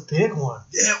 that was a big one.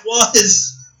 yeah, it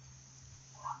was.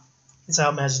 That's how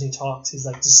I imagine he talks. He's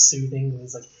like just soothing.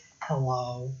 He's like,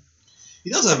 hello. He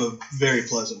does have a very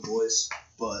pleasant voice,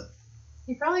 but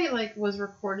He probably like was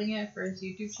recording it for his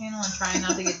YouTube channel and trying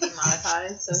not to get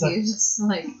demonetized, so It's like- he was just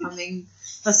like humming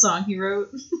a song he wrote.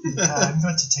 I'm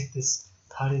going to take this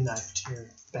putty knife to your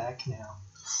back now.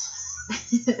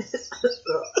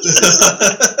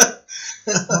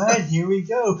 Alright, here we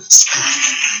go.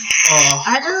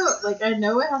 I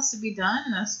know it has to be done,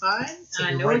 and that's fine. So And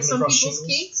I you're know it's some wiping across people's shingles?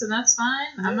 kinks, and that's fine.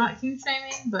 Yeah. I'm not kink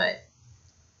shaming, but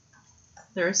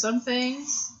there are some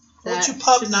things Why that don't you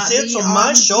pop should the not zips be on my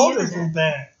the shoulders internet. and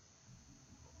back?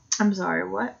 I'm sorry,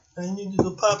 what? I need you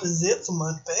to pop the zips on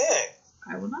my back.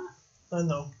 I will not. I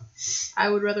know. I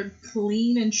would rather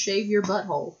clean and shave your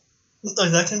butthole.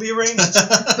 Like, that can be arranged.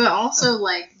 But also,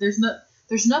 like, there's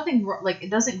nothing, like,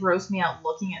 it doesn't gross me out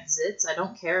looking at zits. I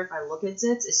don't care if I look at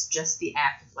zits. It's just the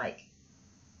act of, like,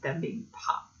 them being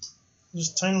popped.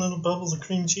 Just tiny little bubbles of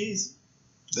cream cheese.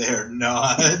 they're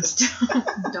not.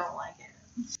 Don't like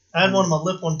it. I had one on my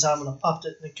lip one time and I popped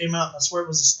it and it came out and I swear it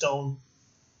was a stone.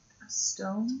 A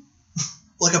stone?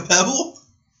 Like a pebble?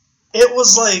 It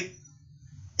was like,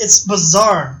 it's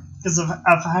bizarre because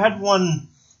I've had one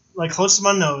like close to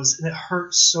my nose and it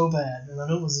hurt so bad and I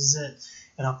knew it was a zit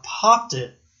and I popped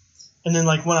it and then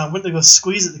like when I went to go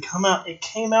squeeze it to come out, it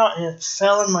came out and it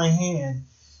fell in my hand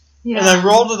Yeah. and I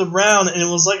rolled it around and it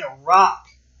was like a rock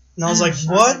and I was I know like, what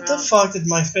you're what talking the about. fuck did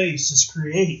my face just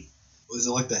create? Was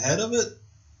it like the head of it?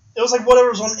 It was like whatever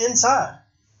was on the inside,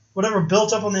 whatever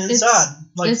built up on the inside,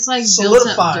 It's like built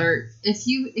solidified. up dirt. If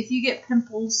you get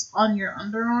pimples on your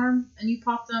underarm and you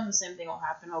pop them, the same thing will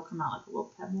happen. It'll come out like a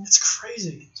little pebble. It's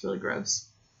crazy. It's really gross.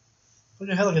 Like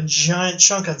I had like a giant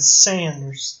chunk of sand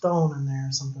or stone in there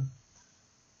or something.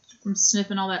 From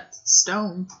sniffing all that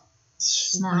stone.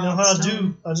 You know how I do?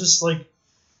 stone. I just like,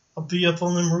 I'll be up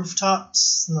on them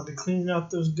rooftops and I'll be cleaning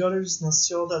out those gutters and I'll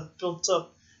see all that built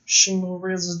up shingle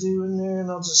residue in there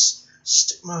and I'll just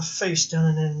stick my face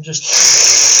down in it and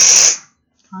just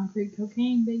Concrete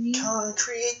cocaine, baby.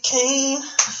 concrete cane.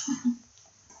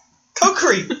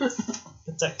 Concrete.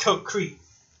 Get that concrete.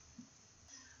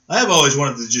 I have always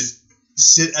wanted to just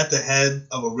sit at the head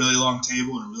of a really long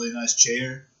table in a really nice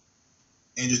chair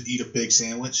and just eat a big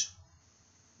sandwich.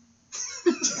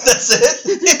 That's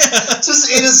it. Yeah.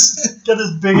 Just eat his, get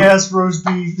his big ass roast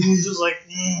beef and he's just like,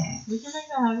 We can make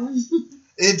that happen.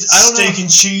 It's I don't steak know.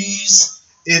 and cheese.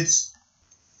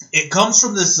 It comes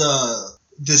from this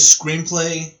this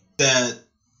screenplay that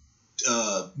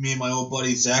me and my old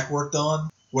buddy Zach worked on,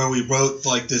 where we wrote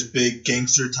like this big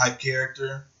gangster type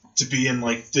character to be in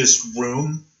like this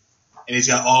room, and he's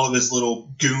got all of his little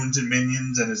goons and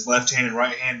minions and his left hand and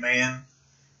right hand man,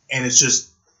 and it's just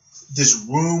this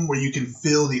room where you can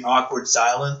feel the awkward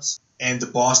silence, and the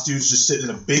boss dude's just sitting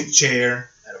in a big chair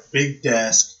at a big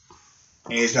desk,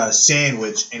 and he's got a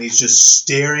sandwich, and he's just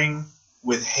staring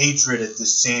with hatred at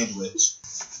this sandwich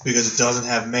because it doesn't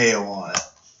have mayo on it.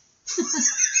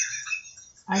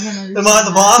 I can understand. Am I the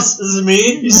that. boss? This is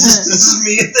me? This is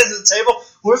me at the end of the table?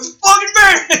 Where's the fucking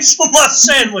mayonnaise on my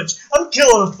sandwich? I'm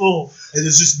killing a fool. And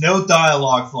there's just no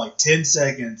dialogue for like 10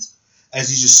 seconds as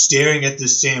he's just staring at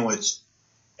this sandwich.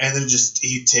 And then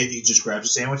he just grabs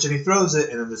a sandwich and he throws it,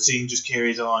 and then the scene just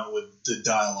carries on with the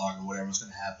dialogue or whatever's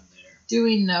going to happen there. Do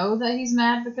we know that he's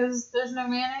mad because there's no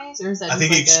mayonnaise, or is that? I just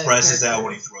think he like a expresses that character?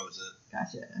 when he throws it.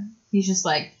 Gotcha. He's just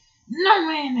like, no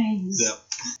mayonnaise. Yep.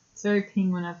 It's very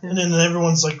penguin of him. And then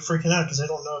everyone's like freaking out because they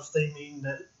don't know if they mean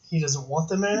that he doesn't want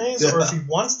the mayonnaise or if he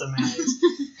wants the mayonnaise.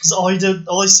 Because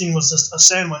all he seen was just a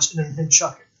sandwich and then him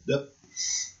chuck it. Yep.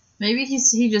 Maybe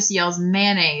he just yells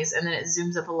mayonnaise, and then it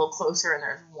zooms up a little closer, and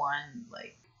there's one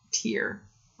like tear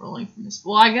rolling from his.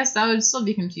 Well, I guess that would still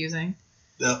be confusing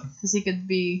Yep. because he could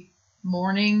be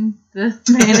mourning the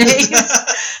mayonnaise.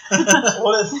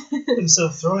 What if instead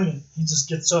of throwing it, he just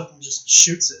gets up and just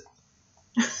shoots it?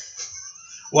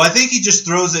 Well, I think he just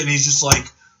throws it and he's just like,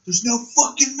 there's no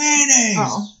fucking mayonnaise!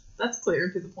 Oh, that's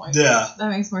clear to the point. Yeah. That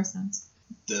makes more sense.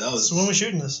 That was, So when are we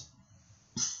shooting this?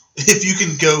 if you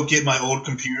can go get my old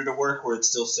computer to work where it's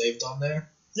still saved on there.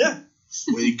 Yeah.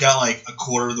 Well, you got like a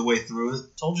quarter of the way through it.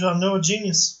 Told you I know a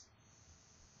genius.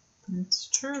 It's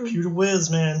true. Computer whiz,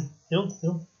 man. He'll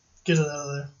get it out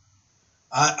of there.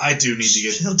 I do need to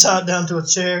get. He'll tie it down to a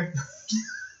chair.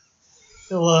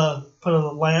 He'll put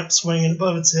a lamp swinging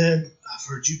above its head. I've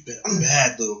heard you've been a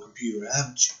bad little computer,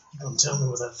 haven't you? You don't tell me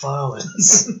where that file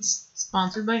is.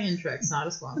 Sponsored by Intrex, not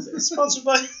a sponsor. Sponsored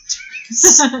by.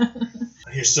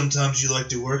 I hear sometimes you like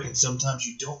to work and sometimes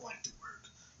you don't like to work.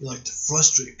 You like to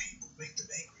frustrate people, make them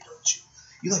angry, don't you?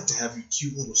 You like to have your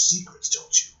cute little secrets,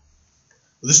 don't you?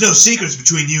 Well, there's no secrets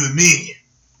between you and me.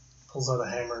 Pulls out a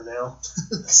hammer now.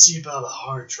 See about a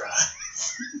hard drive.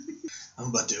 I'm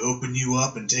about to open you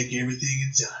up and take everything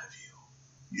inside of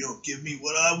you. You don't give me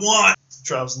what I want.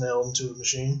 Drops nail into the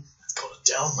machine. It's called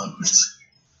a download.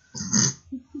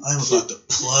 I'm about to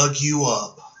plug you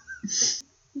up.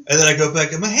 And then I go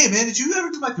back, I'm like, hey man, did you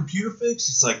ever get my computer fixed?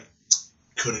 He's like,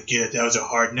 couldn't get it. That was a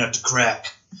hard nut to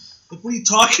crack. Like, what are you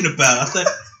talking about? I thought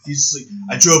he's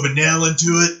like, I drove a nail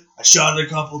into it. I shot it a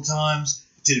couple of times.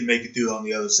 It didn't make it through on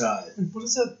the other side. What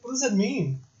does that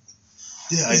mean?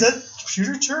 Yeah, Is that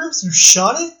computer terms? You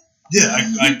shot it? Yeah,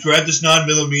 I grabbed this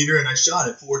 9mm and I shot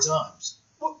it 4 times.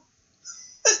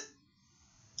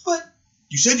 But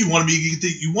You said you wanted me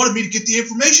to get the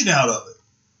information out of it.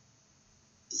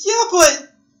 yeah,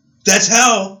 but That's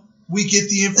how we get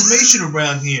the information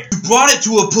around here. You brought it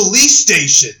to a police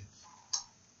station.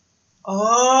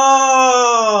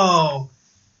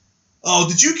 Oh,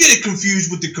 did you get it confused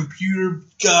with the computer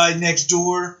guy next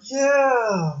door?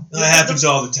 Yeah. That happens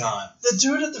all the time. The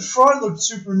dude at the front looked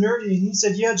super nerdy, and he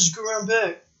said, "Yeah, just go around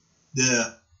back."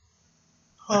 Yeah.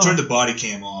 Huh. I turned the body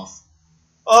cam off.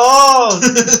 Oh.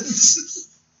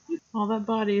 All that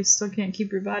body still can't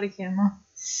keep your body cam on.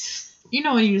 You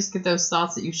know when you just get those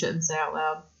thoughts that you shouldn't say out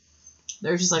loud?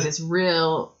 There's just like this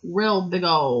real big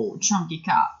old chunky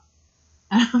cop.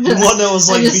 The one that was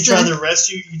like, I if he just tried said- to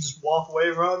arrest you, you just walk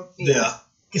away from him. Yeah.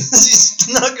 Because he's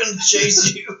not going to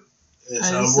chase you. That's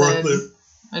I how just it worked said- with.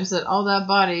 I just said, all that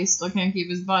body still can't keep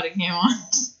his body cam on.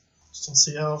 Just don't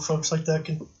see how folks like that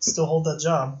can still hold that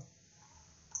job.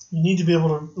 You need to be able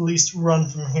to at least run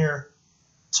from here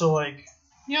to like.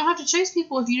 You don't have to chase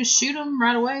people if you just shoot them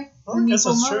right away. Oh, I when you guess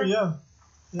pull that's them true. over.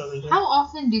 Yeah. They do. How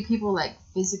often do people like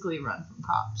physically run from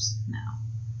cops now?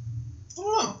 I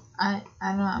don't know. I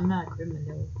don't know. I'm not a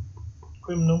criminal.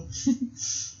 Criminal.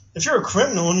 If you're a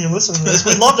criminal and you're listening to this,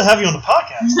 we'd love to have you on the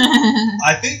podcast.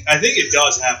 I think it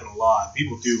does happen a lot.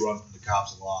 People do run from the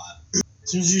cops a lot.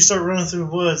 As soon as you start running through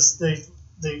the woods,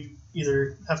 they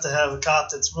either have to have a cop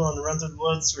that's willing to run through the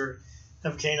woods or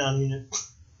have a canine unit.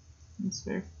 That's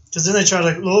fair. Because then they try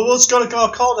to, well, let's go to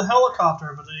call the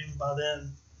helicopter, but even by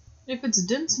then. If it's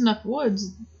dense enough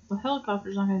woods, the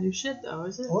helicopter's not gonna do shit though,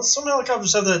 is it? Well, some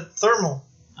helicopters have that thermal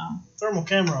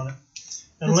camera on it.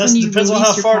 Unless when it you depends on release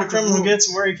how your far the proper criminal rules. gets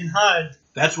and where he can hide.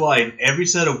 That's why in every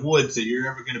set of woods that you're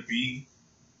ever going to be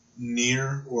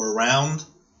near or around,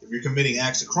 if you're committing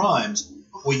acts of crimes,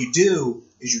 what you do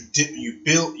is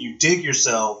you dig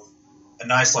yourself a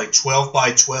nice like 12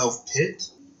 by 12 pit,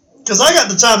 Because I got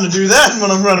the time to do that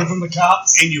when I'm running from the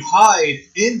cops. and you hide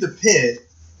in the pit,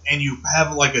 and you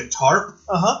have like a tarp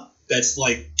Uh-huh. that's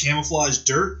like camouflaged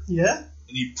dirt, Yeah. and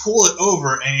you pull it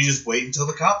over, and you just wait until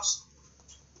the cops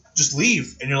just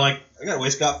leave, and you're like, I gotta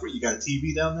wait scot-free. You got a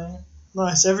TV down there?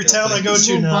 Nice. Every Yeah, town I like go this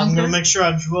to little now, I'm bunker. going to make sure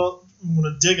I'm going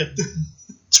to dig a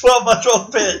 12 by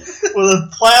 12 pit with a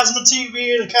plasma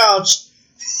TV and a couch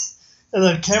and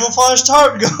a camouflage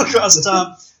tarp going across the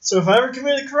top. So if I ever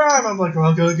commit a crime, I'm like, well,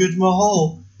 I'll go get to my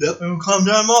hole. Yep. And we'll climb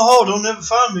down my hole. Don't never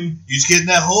find me. You just get in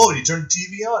that hole, and you turn the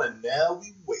TV on, and now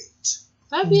we wait.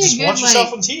 That'd be Just a good watch yourself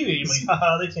like. on TV. Like,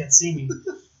 haha, they can't see me.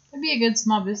 That'd be a good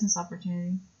small business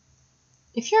opportunity.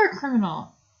 If you're a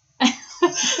criminal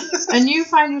and you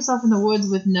find yourself in the woods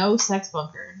with no sex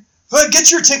bunker, But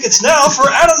get your tickets now for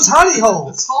Adam's Hidey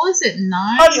Holes. call us at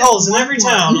 9. Hidey Holes in every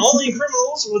town. Only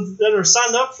criminals that are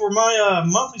signed up for my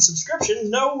monthly subscription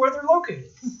know where they're located.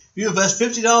 If you invest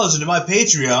 $50 into my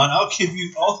Patreon, I'll give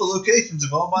you all the locations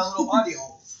of all my little hidey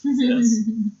holes. Yes.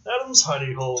 Adam's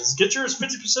Hidey Holes. Get yours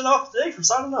 50% off today for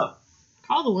signing up.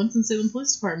 Call the Winston-Salem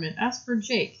Police Department. Ask for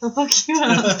Jake. He'll fuck you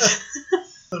up.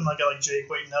 Put my guy like Jake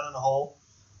waiting out in the hole.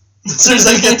 As soon as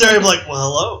I get there, I'm like, well,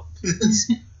 hello.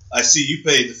 I see you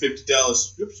paid the $50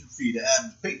 subscription fee to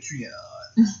Adam's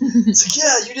Patreon. It's like,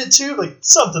 yeah, you did too. Like,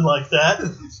 something like that.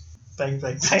 Bang,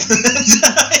 bang, bang.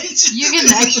 You get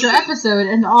an extra episode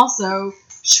and also.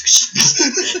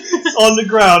 On the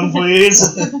ground,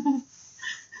 please.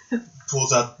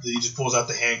 He just pulls out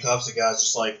the handcuffs. The guy's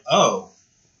just like, oh,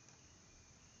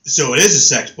 so it is a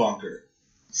sex bunker.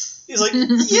 He's like,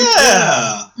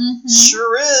 yeah, Mhm.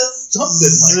 sure is. Something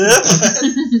like Zip.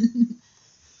 that.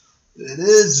 It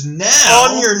is now.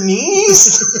 On your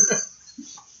knees?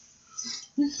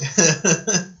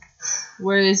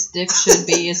 Where his dick should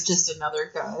be is just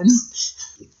another gun. Isn't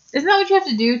that what you have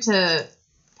to do to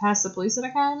pass the police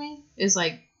academy? Is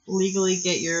like legally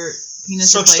get your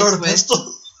penis So start a replaced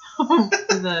pistol? with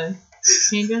the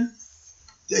handgun?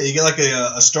 Yeah, you get like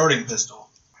a starting pistol.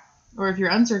 Or if you're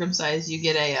uncircumcised, you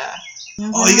get a.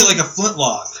 Oh, you get like a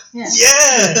flintlock. Yeah.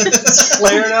 Yeah! It's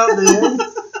flaring out the end.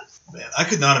 Man, I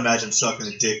could not imagine sucking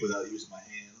a dick without using my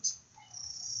hands.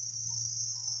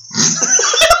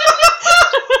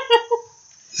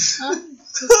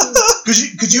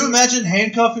 Could you imagine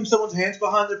handcuffing someone's hands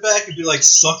behind their back and be like,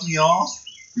 suck me off?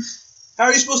 How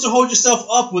are you supposed to hold yourself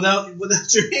up without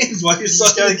your hands while you're You just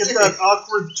sucking gotta a get dick? that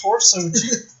awkward torso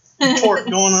tort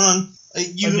going on.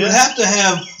 You I would guess. have to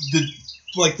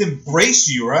have them brace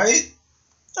you, right?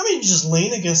 I mean, you just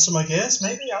lean against them, I guess.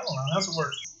 Maybe? I don't know. How's it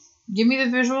work? Give me the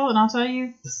visual and I'll tell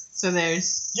you. So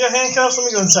there's. Yeah, handcuffs. Let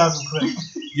me go inside real quick.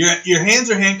 Your hands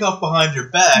are handcuffed behind your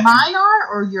back. Mine are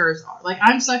or yours are? Like,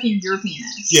 I'm sucking your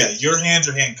penis. Yeah, your hands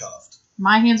are handcuffed.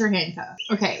 My hands are handcuffed.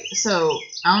 Okay, so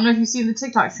I don't know if you've seen the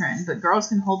TikTok trend, but girls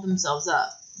can hold themselves up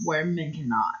where men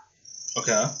cannot.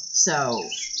 Okay. So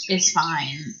it's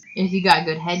fine. If you got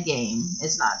good head game,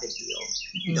 it's not a big deal.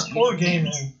 If you It's don't poor use your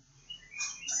gaming. hands.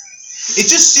 It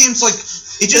just seems like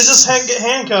They just get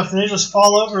handcuffed and they just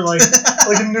fall over like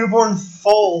a newborn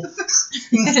foal,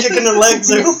 kicking their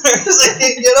legs everywhere because they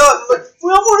can't get up. Like,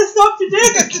 well, I'm going to suck the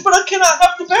dick, but I cannot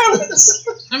have the balance.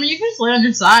 I mean, you can just lay on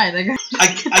your side. Like,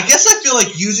 I guess I feel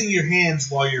like using your hands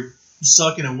while you're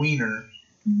sucking a wiener,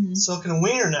 Sucking a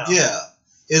wiener now. yeah,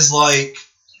 is like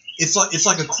it's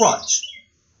like a crutch.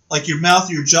 Like your mouth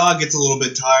or your jaw gets a little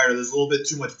bit tired. There's a little bit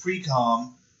too much pre-com,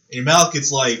 and your mouth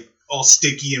gets like all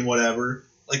sticky and whatever.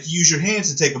 Like you use your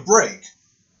hands to take a break,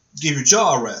 give your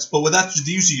jaw a rest. But without the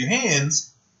use of your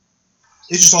hands,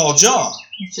 it's just all jaw.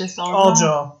 it's just all All wrong.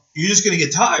 jaw. You're just gonna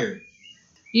get tired.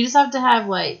 You just have to have,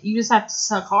 you just have to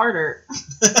suck harder,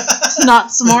 not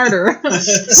smarter.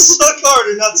 Suck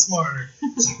harder, not smarter.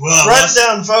 It's like, well, Write it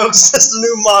down, folks. That's the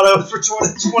new motto for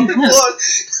 2021.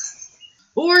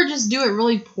 Or just do it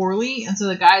really poorly, and so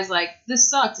the guy's like, this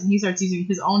sucks, and he starts using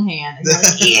his own hand, and you're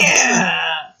like,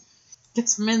 yeah!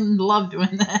 Gets men love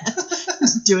doing that.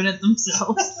 Just doing it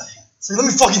themselves. So let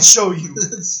me fucking show you.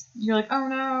 You're like, oh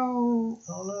no.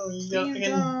 Oh no, you Please got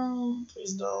again. don't.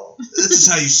 Please don't. This is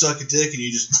how you suck a dick, and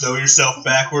you just throw yourself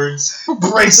backwards.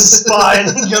 Breaks the spine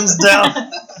and comes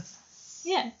down.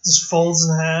 Yeah. Just folds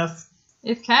in half.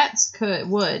 If cats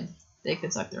would, they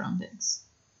could suck their own dicks.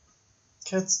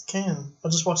 Cats can. I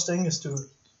just watched Angus do it.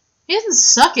 He doesn't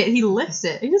suck it, he licks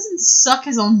it. He doesn't suck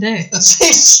his own dick. He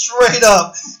straight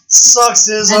up sucks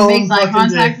his And own makes eye fucking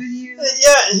contact dick. with you.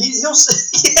 Yeah, he'll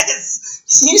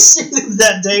yes. You seen him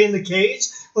that day in the cage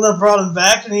when I brought him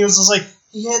back, and he was just like,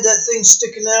 he had that thing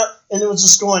sticking out, and it was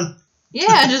just going.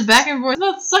 Yeah, just back and forth. It's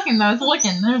not sucking though, it's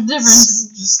licking. There's a difference.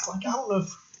 Just like, I don't know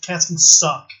if cats can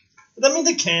suck. But I mean,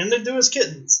 they can. They do as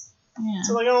kittens. Yeah.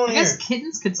 So like, I don't want I to hear. guess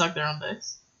kittens could suck their own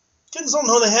dicks. Kittens don't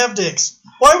know they have dicks.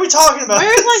 Why are we talking about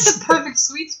Where's this? like the perfect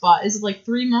sweet spot? Is it like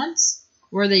 3 months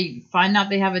where they find out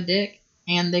they have a dick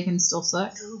and they can still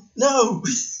suck? No.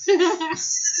 I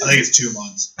think it's 2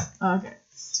 months. Okay.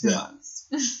 2 Yeah.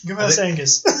 months. Give us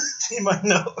Angus. He might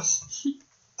know.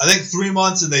 I think 3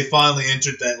 months, and they finally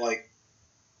entered that like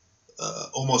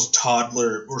almost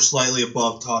toddler or slightly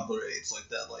above toddler age, like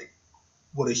that, like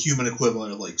what a human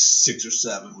equivalent of like 6 or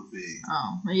 7 would be.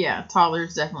 Oh, yeah.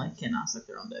 Toddlers definitely cannot suck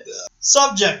their own dicks. Yeah.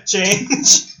 Subject change.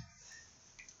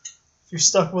 If you're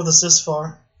stuck with us this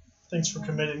far, thanks for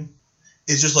committing.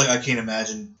 It's just like I can't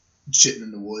imagine shitting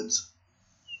in the woods.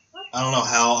 I don't know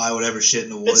how I would ever shit in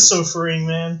the woods. It's so freeing,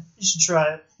 man. You should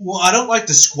try it. Well, I don't like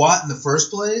to squat in the first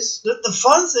place. The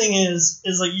fun thing is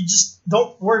like you just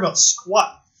don't worry about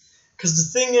squat. Because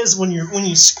the thing is, when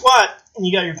you squat and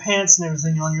you got your pants and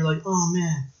everything on, you're like, oh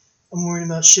man, I'm worried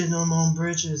about shitting on my own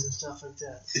britches and stuff like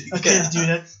that. I can't do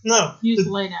that. No. You just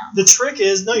lay down. The trick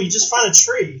is, no, you just find a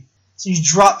tree. So you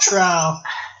drop trowel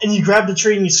and you grab the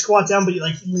tree and you squat down, but you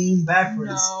like lean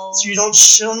backwards. No. So you don't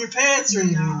shit on your pants or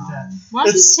anything like that. Why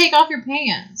don't you It's- take off your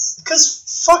pants?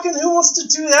 Because fucking who wants to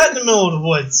do that in the middle of the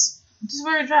woods? Just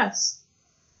wear a dress.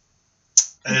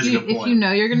 That is a good If point. you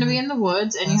know you're going to be in the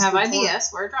woods and you That's have a good point.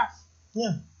 IBS, wear a dress.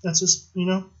 Yeah, that's just,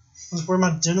 I'll just wear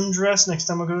my denim dress next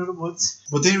time I go to the woods.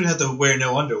 But then you would have to wear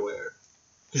no underwear.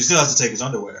 Because he still has to take his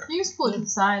underwear. You just pull it to the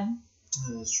side.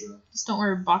 Yeah, that's true. Just don't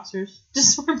wear boxers.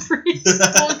 Just wear briefs.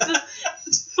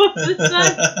 Pull it to the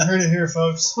side. I heard it here,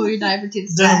 folks. Pull your diaper to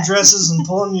the Denim side. dresses and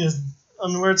pulling your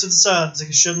Underwear to the side, take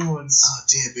a shit in the woods. Oh,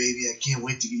 damn, baby, I can't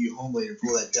wait to get you home later and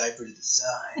pull that diaper to the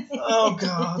side. Oh,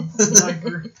 God.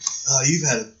 Diaper. Oh, you've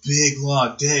had a big,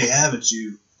 long day, haven't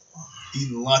you?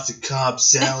 Eating lots of Cobb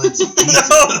salads and pizza.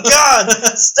 Oh, God.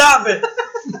 Stop it.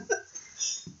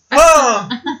 Oh,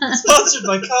 sponsored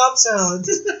by Cobb salad.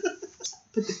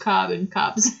 Put the Cobb in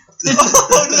Cobb's.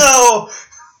 Oh,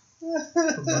 no.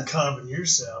 Put my Cobb in your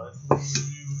salad.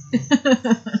 Who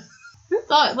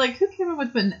came up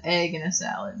with putting an egg in a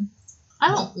salad? I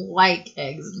don't like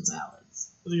eggs in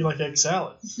salads. Do you like egg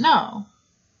salad? No.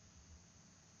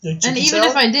 You like And chicken even salad?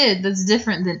 if I did, that's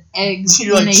different than eggs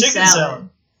You like in a chicken salad. salad?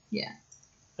 Yeah.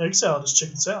 Egg salad is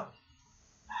chicken salad.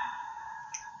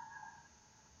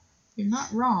 You're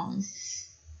not wrong.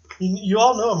 You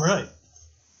all know I'm right.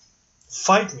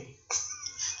 Fight me.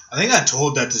 I think I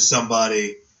told that to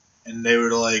somebody, and they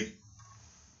were like,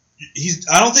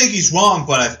 I don't think he's wrong,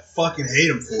 but I fucking hate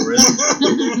him for it.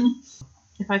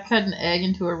 If I cut an egg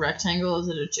into a rectangle, is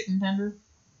it a chicken tender?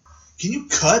 Can you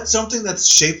cut something that's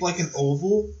shaped like an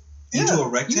oval into a You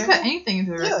can rectangle? cut anything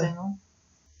into a rectangle.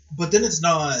 But then it's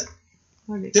not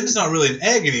really an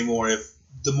egg anymore. If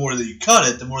the more that you cut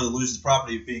it, the more that it loses the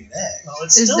property of being an egg. No,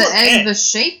 it's Is still the an egg egg. the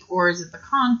shape or is it the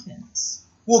contents?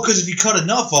 Well, because if you cut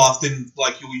enough off, then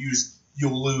like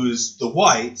you'll lose the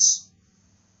whites,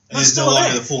 and But it's still no an longer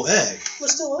egg. the full egg.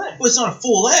 It's still an egg. Well, it's not a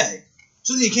full egg,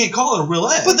 so then you can't call it a real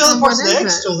egg. But the other Then parts of what the is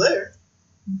egg's it? still there.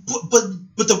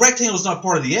 But the rectangle is not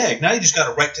part of the egg. Now you just got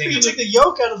a If rectangle. you take the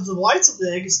yolk out of the whites of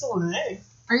the egg, it's still an egg.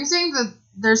 Are you saying that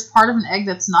there's part of an egg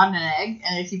that's not an egg,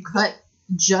 and if you cut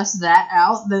just that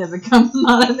out, then it becomes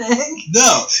not an egg?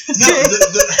 No.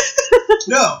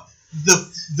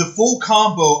 The full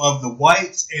combo of the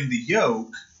whites and the yolk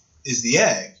is the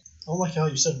egg. I don't like how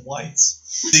you said whites.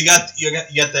 So you got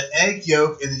the egg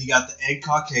yolk, and then you got the egg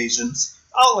Caucasians.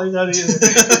 I don't like that either.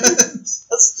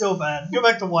 That's still bad. Go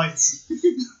back to whites.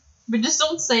 But just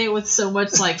don't say it with so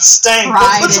much like Stank.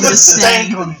 pride Put some and stank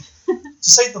disdain. on it.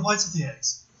 Just say the whites of the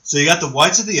eggs. So you got the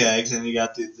whites of the eggs, and you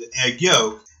got the egg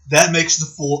yolk. That makes the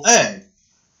full egg.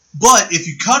 But if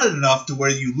you cut it enough to where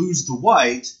you lose the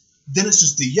white, then it's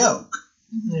just the yolk.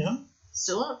 Yeah.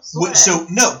 Still But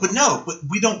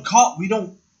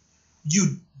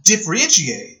you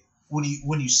differentiate when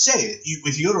you say it.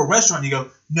 If you go to a restaurant, you go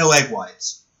no egg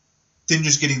whites. Then you're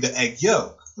just getting the egg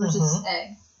yolk. which is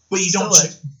egg. But you don't.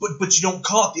 Still egg. But you don't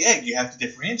call it the egg. You have to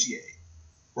differentiate,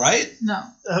 right? No.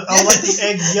 I like the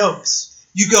egg yolks.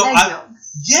 You go. Egg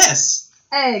yolks. Yes,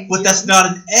 Egg. but that's yolks. not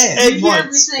an egg. Egg You hear me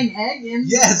whites. saying egg? And,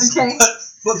 Yes, Okay.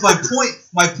 but my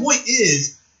point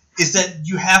is that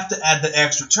you have to add the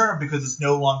extra term because it's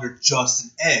no longer just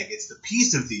an egg. It's the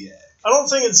piece of the egg. I don't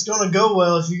think it's going to go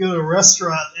well if you go to a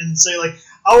restaurant and say, like,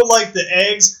 I would like the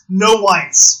eggs, no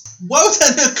whites. Why would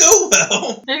that not go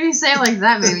well? If you say it like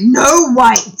that, maybe. No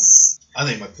whites. I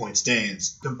think my point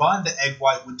stands. Combine the egg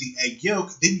white with the egg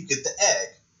yolk, then you get the egg.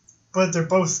 But they're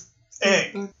both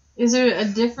egg. Is there a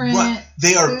different... Right.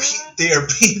 They are.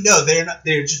 food? No, they're not.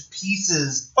 They're just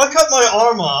pieces. If I cut my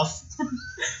arm off,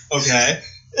 Okay.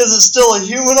 is it still a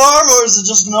human arm or is it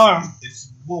just an arm?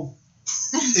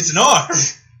 It's an arm.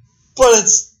 But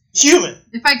it's human.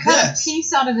 If I cut Yes. a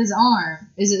piece out of his arm,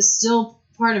 is it still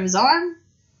part of his arm?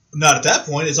 Not at that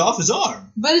point. It's off his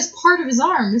arm. But it's part of his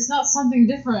arm. It's not something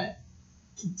different.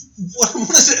 What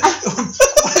is it?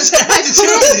 What does that have to do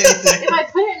with anything? If I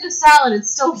put it in a salad,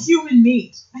 it's still human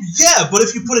meat. Yeah, but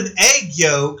if you put an egg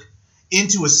yolk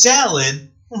into a salad,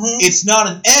 it's not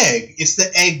an egg. It's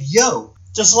the egg yolk.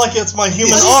 Just like it's my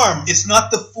human It's- arm. It's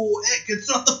not the full egg. It's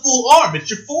not the full arm. It's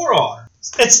your forearm.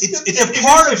 It's a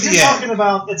part of if the you're egg. talking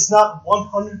about it's not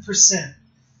 100%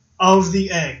 of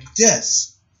the egg.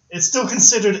 Yes, It's still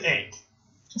considered egg.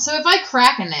 So if I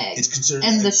crack an egg it's considered.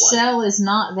 and egg the white. shell is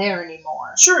not there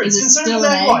anymore, Sure, it's is it considered still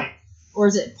an an egg egg? white. Or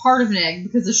is it part of an egg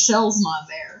because the shell's not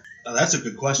there? Oh, that's a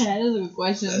good question. That is a good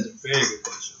question. That's a very good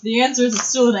question. The answer is it's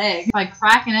still an egg. If I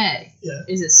crack an egg, Yeah.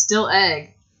 is it still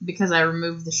egg because I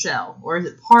removed the shell, or is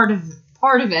it part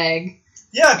of egg?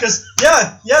 Yeah,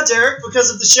 Derek.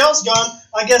 Because if the shell's gone,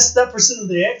 I guess that percent of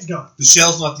the egg's gone. The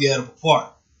shell's not the edible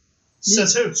part.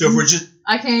 Says who? So if we're just,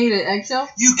 I can't eat an eggshell.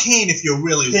 you can if you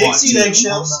really Pigs want eat to.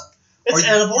 eggshells. It's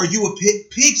edible. Are you a pig?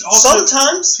 Pigs also.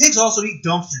 Sometimes. Pigs also eat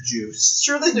dumpster juice.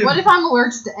 Sure they do. What if I'm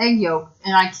allergic to egg yolk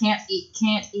and I can't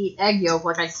eat egg yolk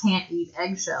like I can't eat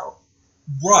eggshell?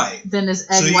 Right. Then is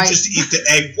So egg you white? just eat the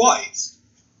egg whites.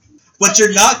 But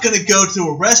you're not going to go to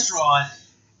a restaurant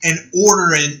and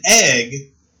order an egg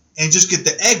and just get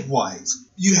the egg whites.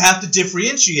 You have to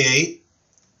differentiate.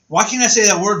 Why can't I say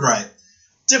that word right?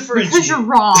 Differentiate. Because you're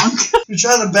wrong. You're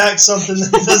trying to back something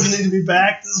that doesn't need to be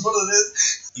backed, is what it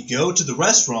is. You go to the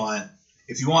restaurant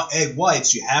If you want egg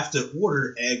whites, you have to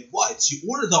order egg whites. You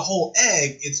order the whole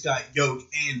egg, it's got yolk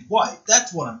and white.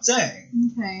 That's what I'm saying.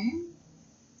 Okay.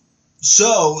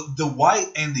 So the white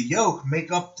and the yolk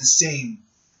make up the same.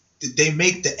 They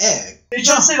make the egg. You're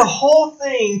trying to say the whole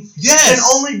thing Yes. can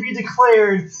only be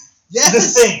declared Yes.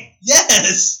 the thing.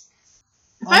 Yes.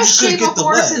 If I'm I just gonna shave a get the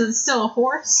horse, leg. is it still a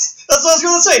horse? That's what I was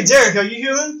going to say. Derek, are you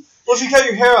human? What if you cut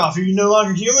your hair off? Are you no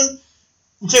longer human?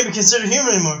 You can't be considered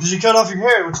human anymore because you cut off your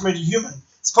hair, which made you human.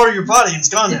 It's part of your body and it's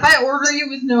gone If now. I order you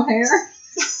with no hair,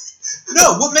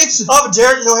 No, what makes it? Oh, but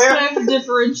Derek, no do I hair? have to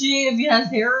differentiate if he has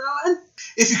hair or not?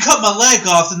 If you cut my leg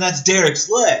off, then that's Derek's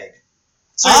leg.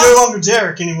 So you're no longer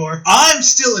Derek anymore. I'm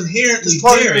still inherently It's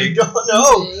part Derek of your...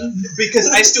 No. Okay. because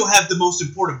I still have the most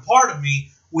important part of me,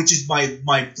 which is my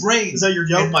brain Is that your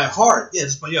yolk? and my heart. Yeah,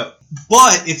 it's my yolk.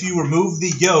 But if you remove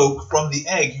the yolk from the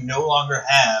egg, you no longer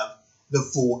have the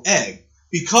full egg.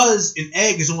 Because an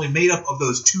egg is only made up of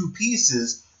those two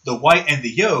pieces, the white and the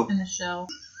yolk. And the shell.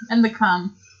 And the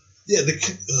cum. Yeah,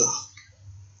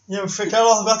 Yeah, we forgot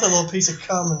all about that little piece of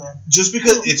cum in there. just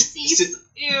because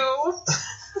Ew.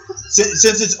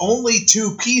 since it's only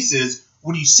two pieces,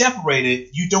 when you separate it,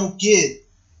 you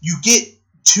get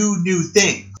two new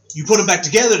things. You put them back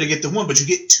together to get the one, but you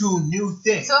get two new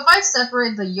things. So if I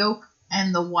separate the yolk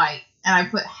and the white, and I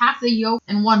put half the yolk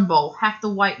in one bowl, half the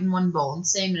white in one bowl, and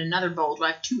same in another bowl, do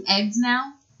I have two eggs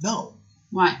now? No,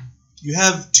 Why? you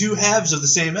have two halves of the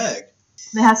same egg.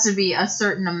 There has to be a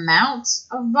certain amount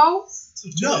of both?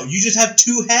 No, you just have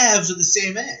two halves of the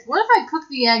same egg. What if I cook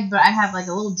the egg, but I have like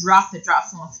a little drop that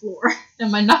drops on the floor?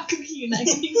 Am I not cooking an egg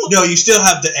anymore? No, you still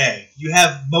have the egg. You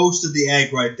have most of the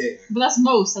egg right there. But that's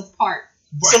most, that's part.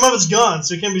 Some of it's gone,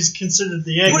 so it can't be considered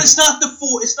the egg. But it's not the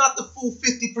full. It's not the full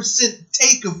 50%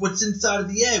 take of what's inside of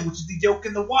the egg, which is the yolk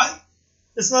and the white.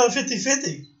 It's not a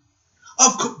 50-50.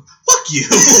 Of course, fuck you.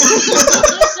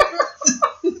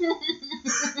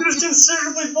 There's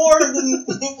considerably more than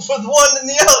with one than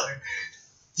the other.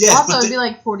 Yes, Also, but it'd be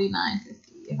like $49.50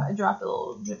 if I drop a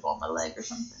little drip on my leg or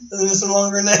something. And it's no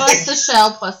longer an egg. Plus the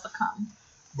shell, plus the cum.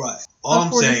 right. All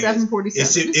I'm saying is,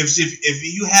 47.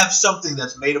 if you have something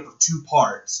that's made up of two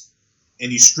parts,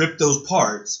 and you strip those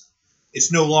parts,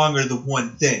 it's no longer the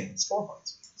one thing. It's 4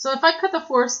 parts. So if I cut the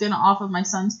foreskin off of my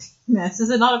son's penis, is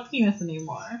it not a penis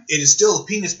anymore? It is still a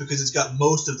penis because it's got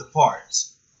most of the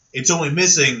parts. It's only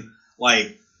missing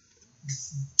like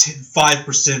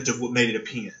 5% of what made it a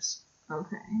penis.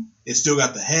 Okay. It's still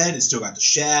got the head. It's still got the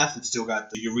shaft. It's still got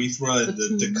the urethra and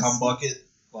the tubes. cum bucket.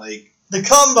 Like The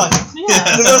cum bucket.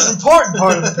 Yeah. The most important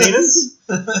part of the penis.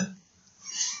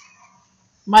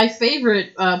 My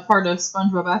favorite part of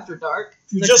SpongeBob After Dark.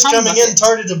 If you're the just cum coming in bucket.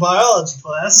 tardy to biology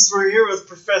class, we're here with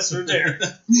Professor Derek.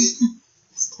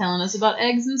 He's telling us about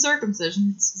eggs and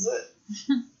circumcisions. This is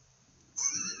it.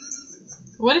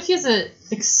 What if he has an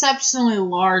exceptionally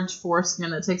large foreskin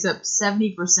that takes up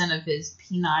 70% of his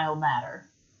penile matter,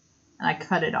 and I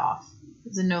cut it off?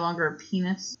 Is it no longer a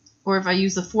penis? Or if I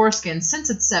use the foreskin, since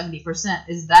it's 70%,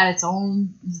 is that its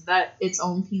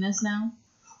own penis now?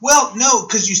 well, no,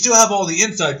 because you still have all the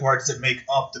inside parts that make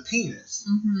up the penis,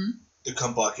 Mm-hmm. the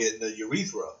cum bucket and the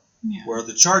urethra, Yeah. where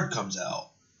the chard comes out.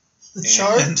 The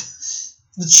chart? And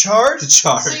The chart? the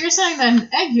chard. So you're saying that an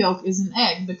egg yolk is an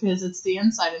egg because it's the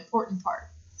inside important part.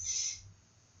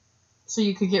 So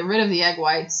you could get rid of the egg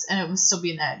whites and it would still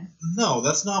be an egg. No,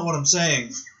 that's not what I'm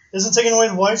saying. Isn't taking away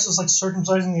the whites just like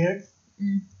circumcising the egg?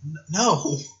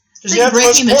 No. Because you have the most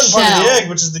breaking the important part of the shell. egg,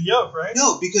 which is the yolk, right?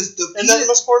 No, because Isn't that the penis,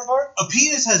 most important part? a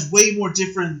penis has way more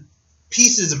different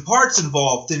pieces and parts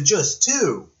involved than just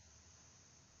two.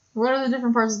 What are the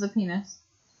different parts of the penis?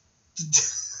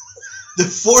 The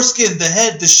foreskin, the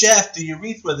head, the shaft, the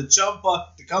urethra, the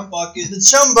cum bucket, The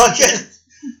chum bucket.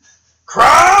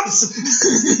 Crabs!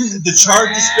 the chard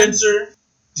dispenser.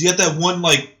 Do you have that one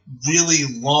like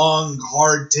really long,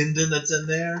 hard tendon that's in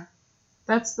there?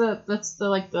 That's the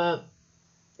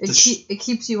it The sh- it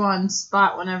keeps you on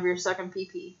spot whenever you're sucking pee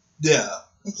pee. Yeah,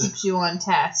 It keeps you on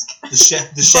task. the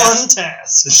shaft, the Fun shaft,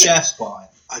 task. the shaft spine.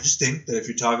 I just think that if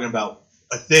you're talking about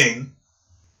a thing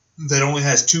that only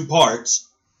has two parts,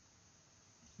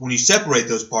 when you separate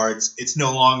those parts, it's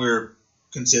no longer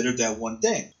considered that one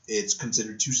thing. It's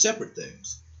considered two separate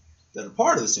things that are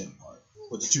part of the same part,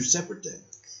 but the two separate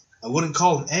things. I wouldn't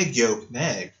call an egg yolk an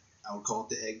egg. I would call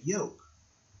it the egg yolk.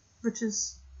 Which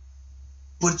is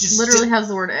But it just literally has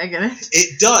the word egg in it.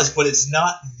 it does, but it's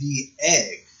not the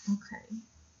egg. Okay.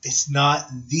 It's not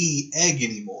the egg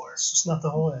anymore. It's just not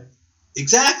the whole egg.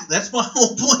 Exactly. That's my whole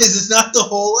point. Is it's not the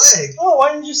whole egg. Oh,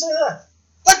 why didn't you say that?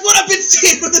 That's what I've been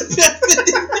saying for the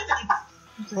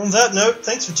past. On that note,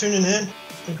 thanks for tuning in.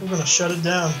 I think we're going to shut it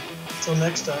down. Until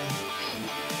next time.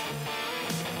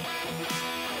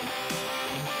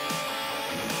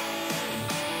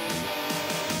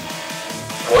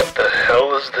 What the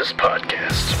hell is this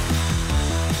podcast?